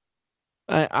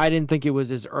 I didn't think it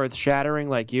was as earth-shattering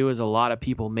like you as a lot of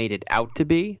people made it out to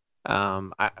be.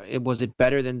 Was it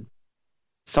better than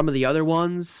some of the other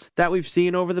ones that we've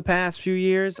seen over the past few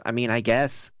years? I mean, I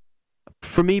guess.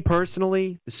 For me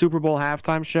personally, the Super Bowl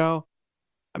halftime show,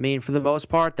 I mean, for the most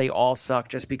part, they all suck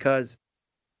just because,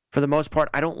 for the most part,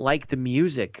 I don't like the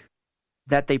music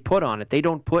that they put on it. They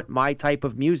don't put my type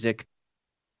of music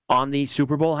on the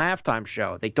Super Bowl halftime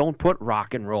show. They don't put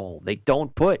rock and roll. They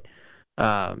don't put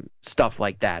stuff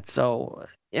like that. So,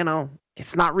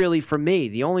 it's not really for me.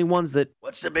 The only ones that...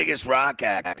 What's the biggest rock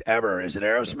act ever? Is it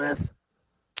Aerosmith?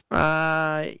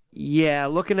 Yeah,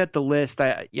 looking at the list,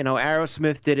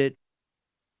 Aerosmith did it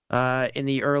in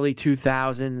the early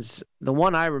 2000s. The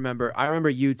one I remember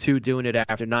U2 doing it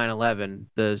after 9/11, in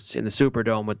the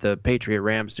Superdome with the Patriot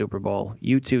Rams Super Bowl.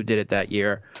 U2 did it that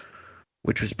year,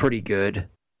 which was pretty good.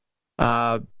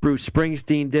 Bruce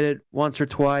Springsteen did it once or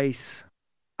twice.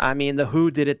 I mean, The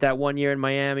Who did it that one year in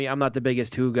Miami. I'm not the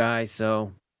biggest Who guy,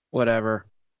 so whatever.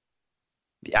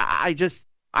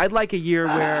 I'd like a year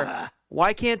where,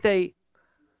 why can't they,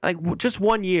 like, just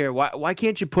 1 year, why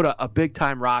can't you put a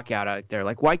big-time rock out there?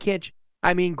 Like, why can't you,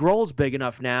 I mean, Grohl's big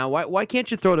enough now. Why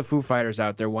can't you throw the Foo Fighters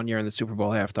out there 1 year in the Super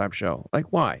Bowl halftime show? Like,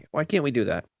 why? Why can't we do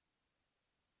that?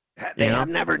 They have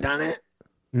never done it?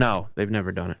 No, they've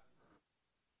never done it.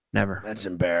 Never. That's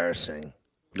embarrassing.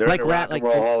 They're in the Rock and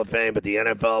Roll Hall of Fame, but the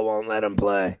NFL won't let them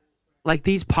play. Like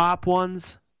these pop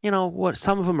ones,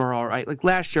 some of them are all right. Like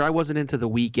last year, I wasn't into The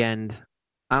Weeknd.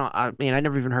 I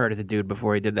never even heard of the dude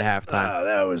before he did the halftime. Oh,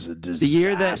 that was a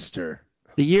disaster.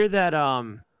 The year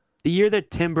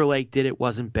that Timberlake did it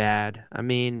wasn't bad. I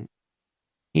mean,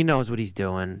 he knows what he's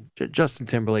doing. Justin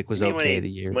Timberlake was okay the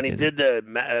year when he did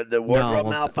the wardrobe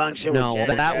malfunction. No, with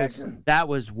Janet that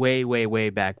was way, way, way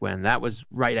back when. That was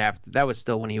right after. That was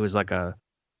still when he was like the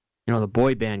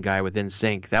boy band guy with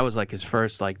NSYNC. That was like his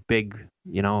first like big,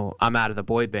 I'm out of the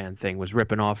boy band thing, was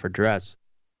ripping off her dress.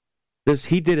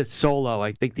 He did it solo.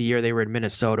 I think the year they were in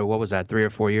Minnesota. What was that? 3 or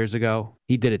 4 years ago.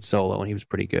 He did it solo and he was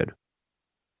pretty good.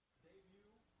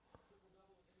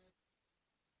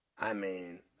 I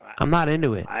mean, I'm not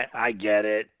into it. I get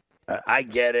it. I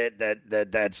get it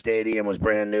that stadium was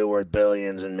brand new, worth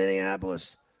billions in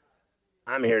Minneapolis.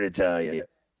 I'm here to tell you.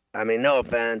 I mean, no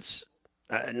offense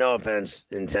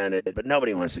intended, but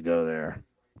nobody wants to go there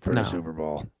for the Super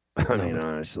Bowl. I mean,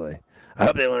 honestly, I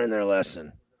hope they learned their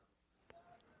lesson.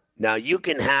 Now, you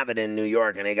can have it in New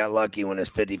York, and they got lucky when it's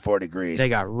 54 degrees. They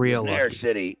got real lucky. New York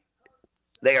City,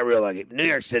 they got real lucky. New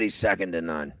York City's second to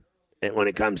none when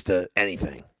it comes to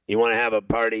anything. You want to have a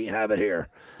party, have it here.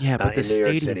 Yeah, but the in New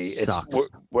York stadium City. sucks.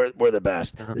 We're the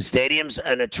best. The stadium's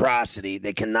an atrocity.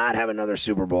 They cannot have another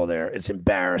Super Bowl there. It's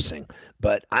embarrassing.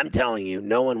 But I'm telling you,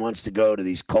 no one wants to go to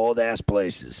these cold-ass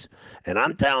places. And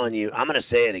I'm telling you, I'm going to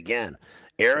say it again.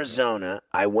 Arizona,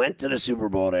 I went to the Super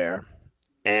Bowl there,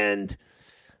 and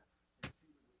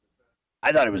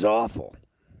I thought it was awful.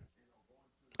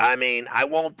 I mean, I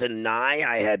won't deny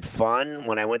I had fun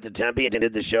when I went to Tempe and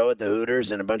did the show at the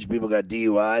Hooters, and a bunch of people got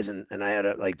DUIs, and I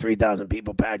had like 3,000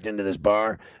 people packed into this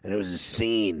bar, and it was a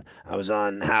scene. I was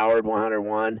on Howard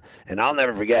 101, and I'll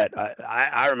never forget.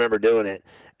 I remember doing it,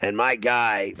 and my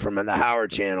guy from the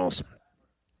Howard channels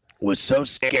was so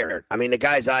scared. I mean, the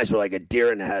guy's eyes were like a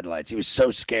deer in the headlights. He was so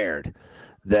scared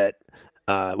that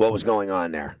what was going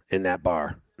on there in that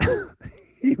bar.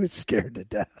 He was scared to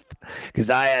death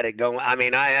because I had it going. I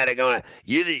mean, I had it going.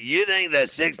 You think the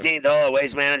 16th hole of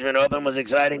Waste Management Open was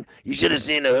exciting? You should have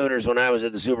seen the Hooters when I was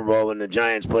at the Super Bowl when the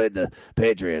Giants played the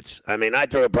Patriots. I mean, I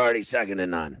threw a party second to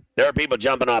none. There were people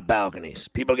jumping off balconies,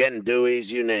 people getting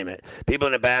dewies, you name it. People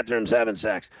in the bathrooms having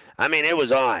sex. I mean, it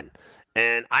was on.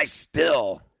 And I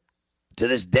still, to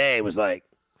this day, was like,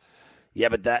 yeah,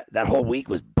 but that whole week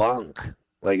was bunk.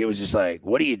 Like, it was just like,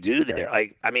 what do you do there?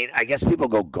 Like, I mean, I guess people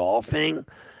go golfing.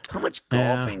 How much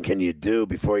golfing can you do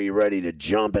before you're ready to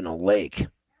jump in a lake?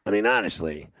 I mean,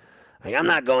 honestly, like, I'm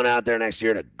not going out there next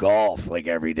year to golf like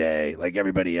every day, like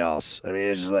everybody else. I mean,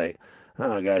 it's just like,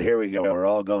 oh, God, here we go. We're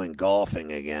all going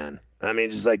golfing again. I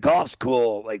mean, just like golf's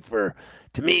cool. Like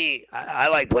to me, I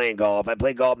like playing golf. I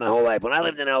played golf my whole life. When I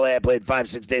lived in L.A., I played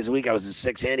 5-6 days a week. I was a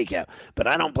 6 handicap. But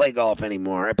I don't play golf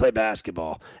anymore. I play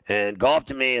basketball. And golf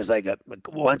to me is like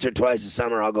once or twice a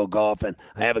summer I'll go golfing.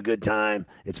 I have a good time.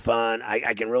 It's fun.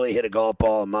 I can really hit a golf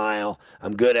ball a mile.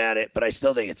 I'm good at it. But I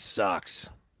still think it sucks.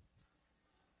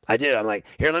 I do. I'm like,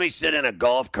 here, let me sit in a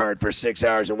golf cart for 6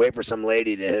 hours and wait for some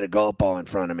lady to hit a golf ball in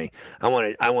front of me. I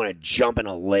want to jump in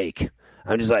a lake.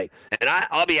 I'm just like, and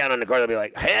I'll be out on the court. I'll be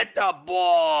like, hit the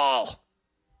ball.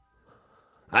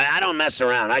 I don't mess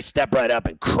around. I step right up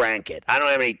and crank it. I don't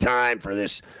have any time for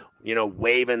this,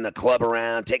 waving the club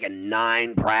around, taking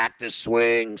 9 practice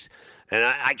swings. And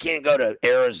I can't go to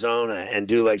Arizona and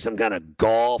do like some kind of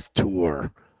golf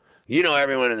tour.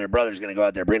 Everyone and their brother's going to go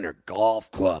out there, bring their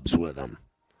golf clubs with them.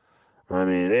 I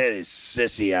mean, it is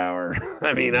sissy hour.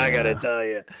 I mean, I got to tell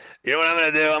you. You know what I'm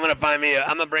going to do? I'm going to find me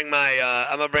I'm going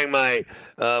to bring my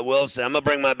Wilson. I'm going to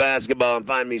bring my basketball and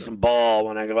find me some ball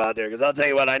when I go out there. Because I'll tell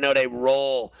you what, I know they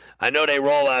roll.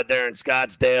 Out there in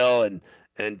Scottsdale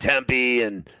and Tempe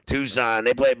and Tucson.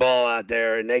 They play ball out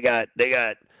there, and they got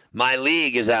my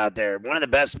league is out there. One of the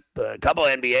best, a couple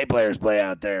of NBA players play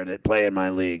out there that play in my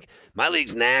league. My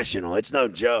league's national. It's no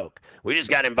joke. We just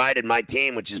got invited, my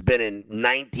team, which has been in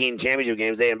 19 championship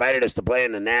games, they invited us to play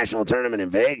in the national tournament in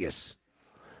Vegas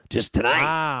just tonight.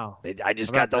 Wow. I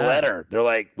just got the letter. They're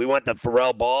like, we want the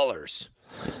Pharrell Ballers.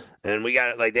 And we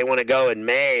got, like, they want to go in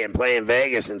May and play in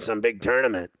Vegas in some big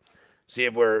tournament. See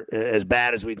if we're as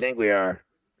bad as we think we are.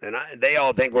 And they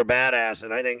all think we're badass.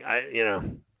 And I think,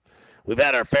 we've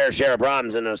had our fair share of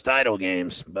problems in those title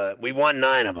games, but we won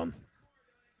 9 of them.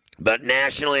 But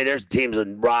nationally, there's teams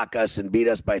that rock us and beat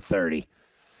us by 30.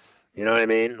 You know what I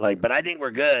mean? Like, but I think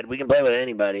we're good. We can play with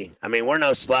anybody. I mean, we're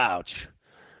no slouch.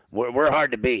 We're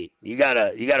hard to beat. You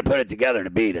gotta put it together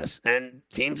to beat us. And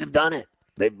teams have done it.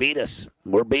 They've beat us.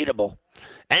 We're beatable.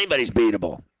 Anybody's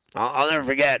beatable. I'll never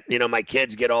forget. My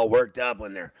kids get all worked up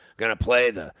when they're gonna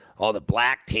play all the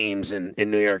black teams in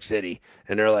New York City,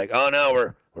 and they're like, "Oh no,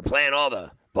 we're playing all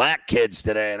the black kids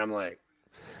today," and I'm like,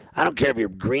 I don't care if you're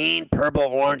green, purple,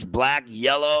 orange, black,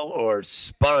 yellow, or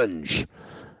sponge.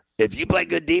 If you play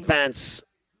good defense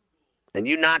and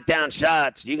you knock down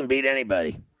shots, you can beat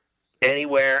anybody.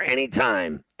 Anywhere,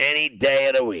 anytime, any day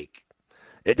of the week.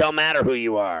 It don't matter who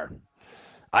you are.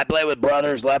 I play with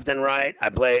brothers left and right.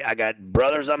 I got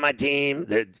brothers on my team.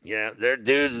 They're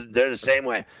dudes. They're the same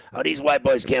way. Oh, these white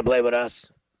boys can't play with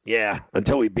us. Yeah,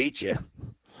 until we beat you.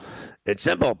 It's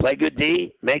simple. Play good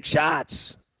D, make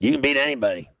shots. You can beat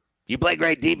anybody. You play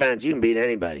great defense, you can beat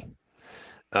anybody.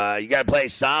 You got to play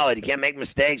solid. You can't make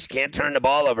mistakes. You can't turn the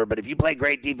ball over. But if you play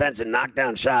great defense and knock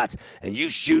down shots and you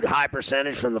shoot high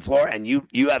percentage from the floor and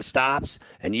you have stops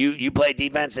and you play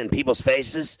defense in people's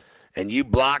faces and you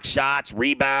block shots,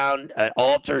 rebound,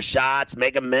 alter shots,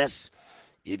 make them miss,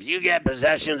 if you get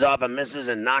possessions off of misses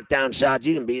and knock down shots,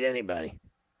 you can beat anybody.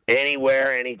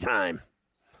 Anywhere, anytime.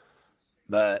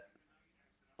 But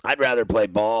I'd rather play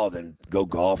ball than go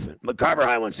golfing. But Carver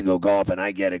High wants to go golfing.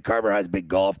 I get it. Carver High's a big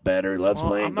golf bettor. He loves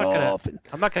playing golf.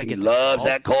 I'm not going to get He loves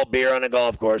that cold beer on the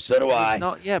golf course. So do I.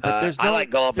 I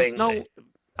like golfing.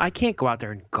 I can't go out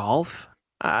there and golf.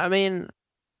 I mean,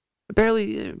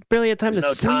 barely had time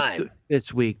to sleep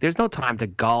this week. There's no time to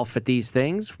golf at these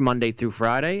things Monday through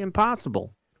Friday.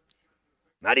 Impossible.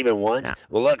 Not even once? Yeah.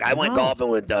 Well, look, I went golfing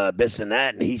with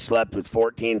Bissonnette, and he slept with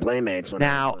 14 playmates.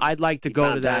 I'd like to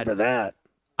go to that. For that.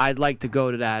 I'd like to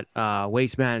go to that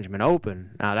Waste Management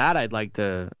Open. Now that I'd like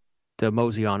to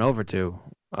mosey on over to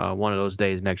one of those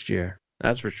days next year.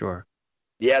 That's for sure.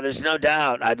 Yeah, there's no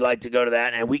doubt. I'd like to go to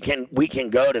that, and we can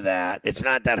go to that. It's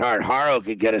not that hard. Haro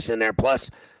could get us in there.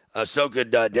 Plus, so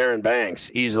could Darren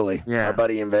Banks easily. Yeah. Our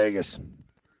buddy in Vegas.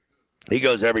 He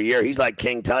goes every year. He's like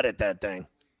King Tut at that thing.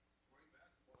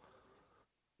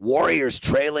 Warriors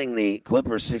trailing the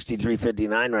Clippers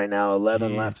 63-59 right now.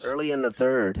 11 left. Early in the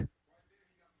third.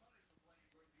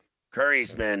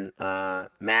 Curry's been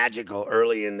magical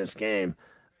early in this game.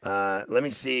 Let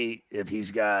me see if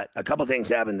he's got a couple things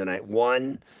happened tonight.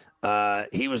 One,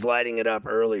 he was lighting it up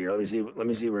earlier. Let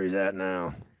me see where he's at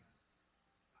now.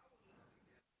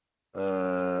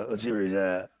 Let's see where he's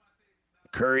at.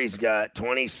 Curry's got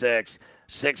 26,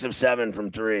 6 of 7 from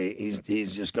 3.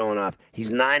 He's just going off. He's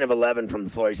 9 of 11 from the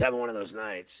floor. He's having one of those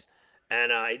nights.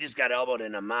 And he just got elbowed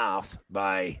in the mouth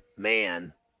by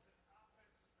Man.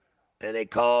 And they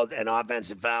called an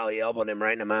offensive foul. He elbowed him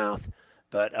right in the mouth.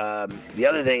 But the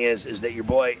other thing is that your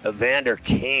boy Evander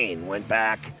Kane went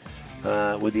back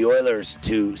with the Oilers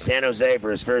to San Jose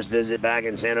for his first visit back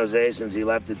in San Jose since he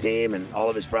left the team, and all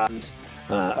of his problems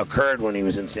occurred when he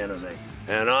was in San Jose.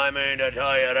 And I mean to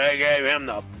tell you, they gave him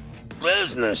the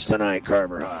business tonight,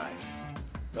 Carver High.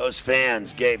 Those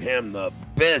fans gave him the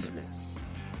business.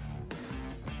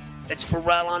 It's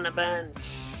Pharrell on the bench.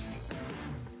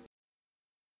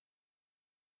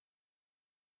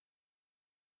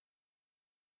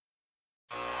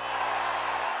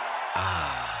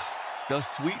 The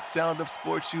sweet sound of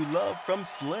sports you love from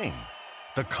Sling.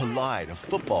 The collide of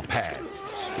football pads.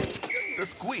 The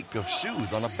squeak of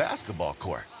shoes on a basketball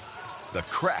court. The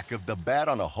crack of the bat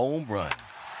on a home run.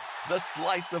 The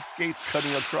slice of skates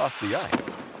cutting across the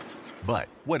ice. But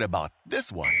what about this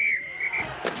one?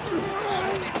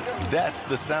 That's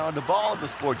the sound of all the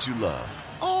sports you love,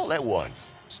 all at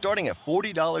once. Starting at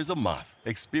 $40 a month.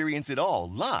 Experience it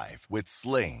all live with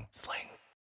Sling.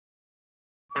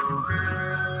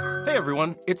 Hey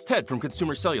everyone, it's Ted from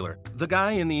Consumer Cellular, the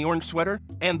guy in the orange sweater,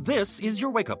 and this is your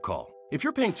wake-up call. If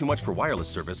you're paying too much for wireless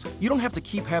service, you don't have to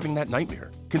keep having that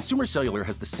nightmare. Consumer Cellular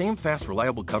has the same fast,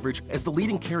 reliable coverage as the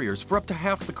leading carriers for up to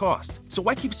half the cost. So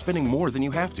why keep spending more than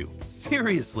you have to?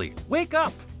 Seriously, wake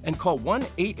up and call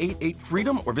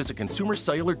 1-888-FREEDOM or visit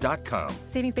consumercellular.com.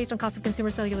 Savings based on cost of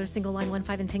Consumer Cellular single line 1,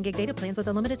 5, and 10 gig data plans with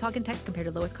unlimited talk and text compared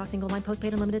to lowest cost single line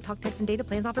postpaid unlimited talk, text, and data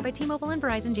plans offered by T-Mobile and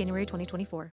Verizon January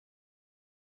 2024.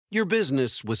 Your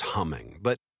business was humming,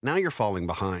 but now you're falling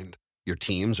behind. Your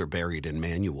teams are buried in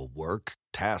manual work,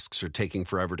 tasks are taking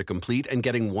forever to complete, and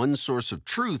getting one source of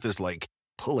truth is like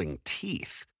pulling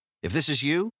teeth. If this is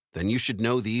you, then you should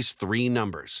know these 3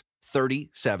 numbers.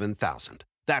 37,000.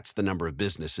 That's the number of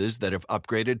businesses that have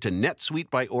upgraded to NetSuite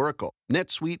by Oracle.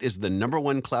 NetSuite is the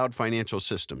 #1 cloud financial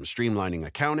system, streamlining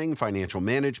accounting, financial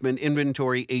management,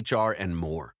 inventory, HR, and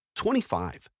more.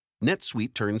 25.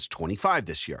 NetSuite turns 25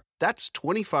 this year. That's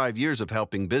 25 years of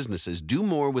helping businesses do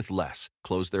more with less,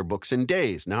 close their books in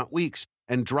days, not weeks,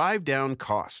 and drive down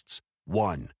costs.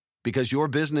 1. Because your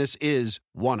business is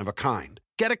one of a kind.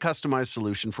 Get a customized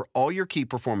solution for all your key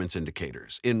performance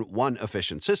indicators in one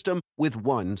efficient system with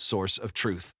one source of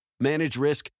truth. Manage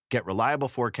risk, get reliable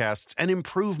forecasts, and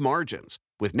improve margins.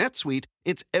 With NetSuite,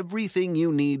 it's everything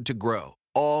you need to grow,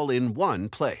 all in one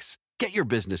place. Get your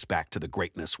business back to the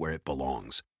greatness where it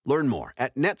belongs. Learn more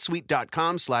at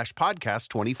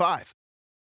netsuite.com/podcast25.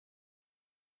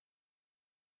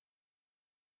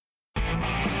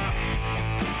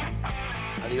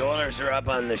 The Oilers are up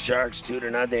on the Sharks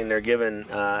 2-0. They're giving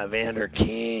Evander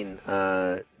Kane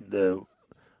the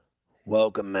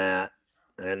welcome mat,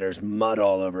 and there's mud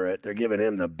all over it. They're giving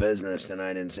him the business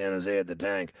tonight in San Jose at the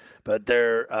Tank. But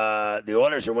the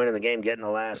Oilers are winning the game, getting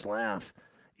the last laugh,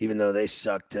 even though they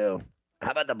suck too. How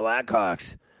about the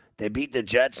Blackhawks? They beat the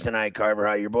Jets tonight, Carver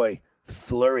High. Your boy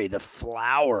Fleury, the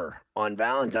flower on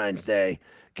Valentine's Day,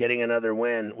 getting another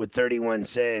win with 31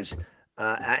 saves.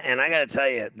 And I got to tell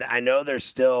you, I know they're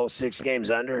still 6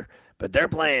 games under, but they're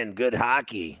playing good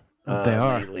hockey They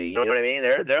are. lately. You know what I mean?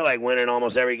 They're like winning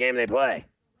almost every game they play.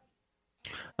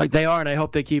 Like they are, and I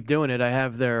hope they keep doing it. I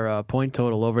have their point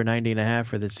total over 90.5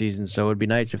 for this season, so it would be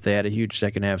nice if they had a huge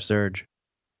second-half surge.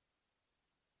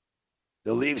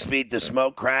 The Leafs beat the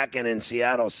Smoke Kraken in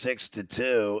Seattle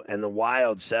 6-2, and the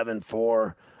Wild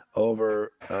 7-4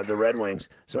 over the Red Wings.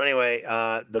 So anyway,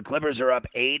 the Clippers are up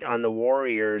 8 on the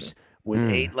Warriors with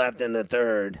 8 left in the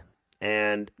third.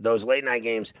 And those late night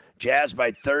games, Jazz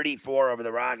by 34 over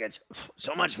the Rockets.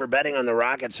 So much for betting on the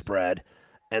Rockets spread.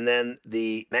 And then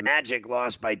the Magic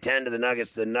lost by 10 to the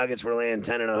Nuggets. The Nuggets were laying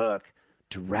 10 and a hook.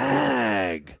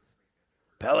 Drag.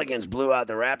 Pelicans blew out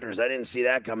the Raptors. I didn't see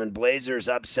that coming. Blazers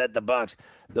upset the Bucks.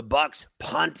 The Bucks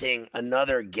punting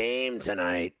another game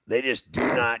tonight. They just do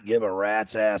not give a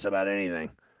rat's ass about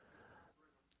anything.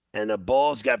 And the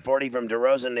Bulls got 40 from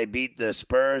DeRozan. They beat the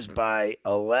Spurs by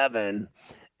 11.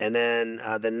 And then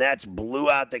the Nets blew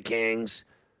out the Kings.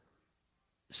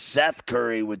 Seth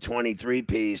Curry with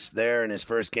 23-piece there in his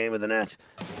first game with the Nets.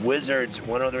 Wizards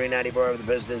 103-94 over the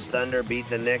Pistons. Thunder beat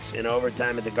the Knicks in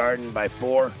overtime at the Garden by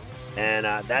 4. And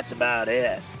that's about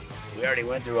it. We already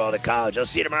went through all the college. I'll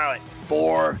see you tomorrow at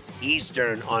 4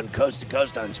 Eastern on Coast to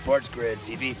Coast on Sports Grid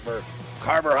TV. For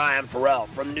Carver High, I'm Pharrell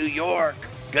from New York.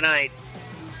 Good night.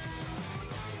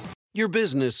 Your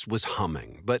business was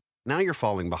humming, but now you're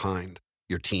falling behind.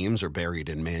 Your teams are buried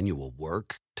in manual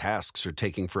work, tasks are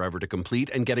taking forever to complete,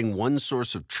 and getting one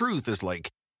source of truth is like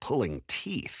pulling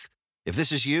teeth. If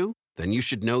this is you, then you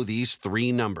should know these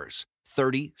 3 numbers.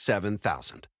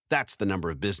 37,000. That's the number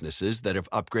of businesses that have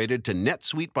upgraded to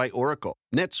NetSuite by Oracle.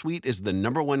 NetSuite is the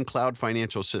 #1 cloud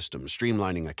financial system,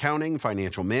 streamlining accounting,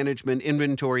 financial management,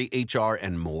 inventory, HR,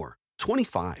 and more.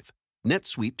 25.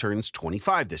 NetSuite turns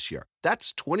 25 this year.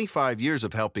 That's 25 years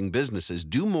of helping businesses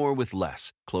do more with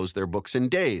less, close their books in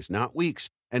days, not weeks,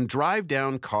 and drive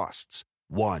down costs.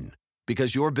 1.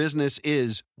 Because your business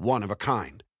is one of a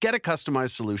kind. Get a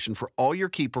customized solution for all your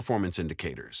key performance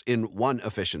indicators in one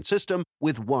efficient system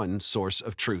with one source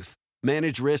of truth.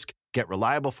 Manage risk, get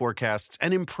reliable forecasts,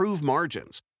 and improve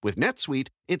margins. With NetSuite,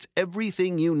 it's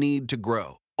everything you need to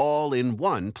grow, all in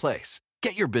one place.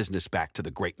 Get your business back to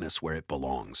the greatness where it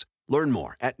belongs. Learn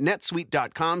more at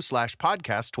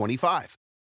netsuite.com/podcast25.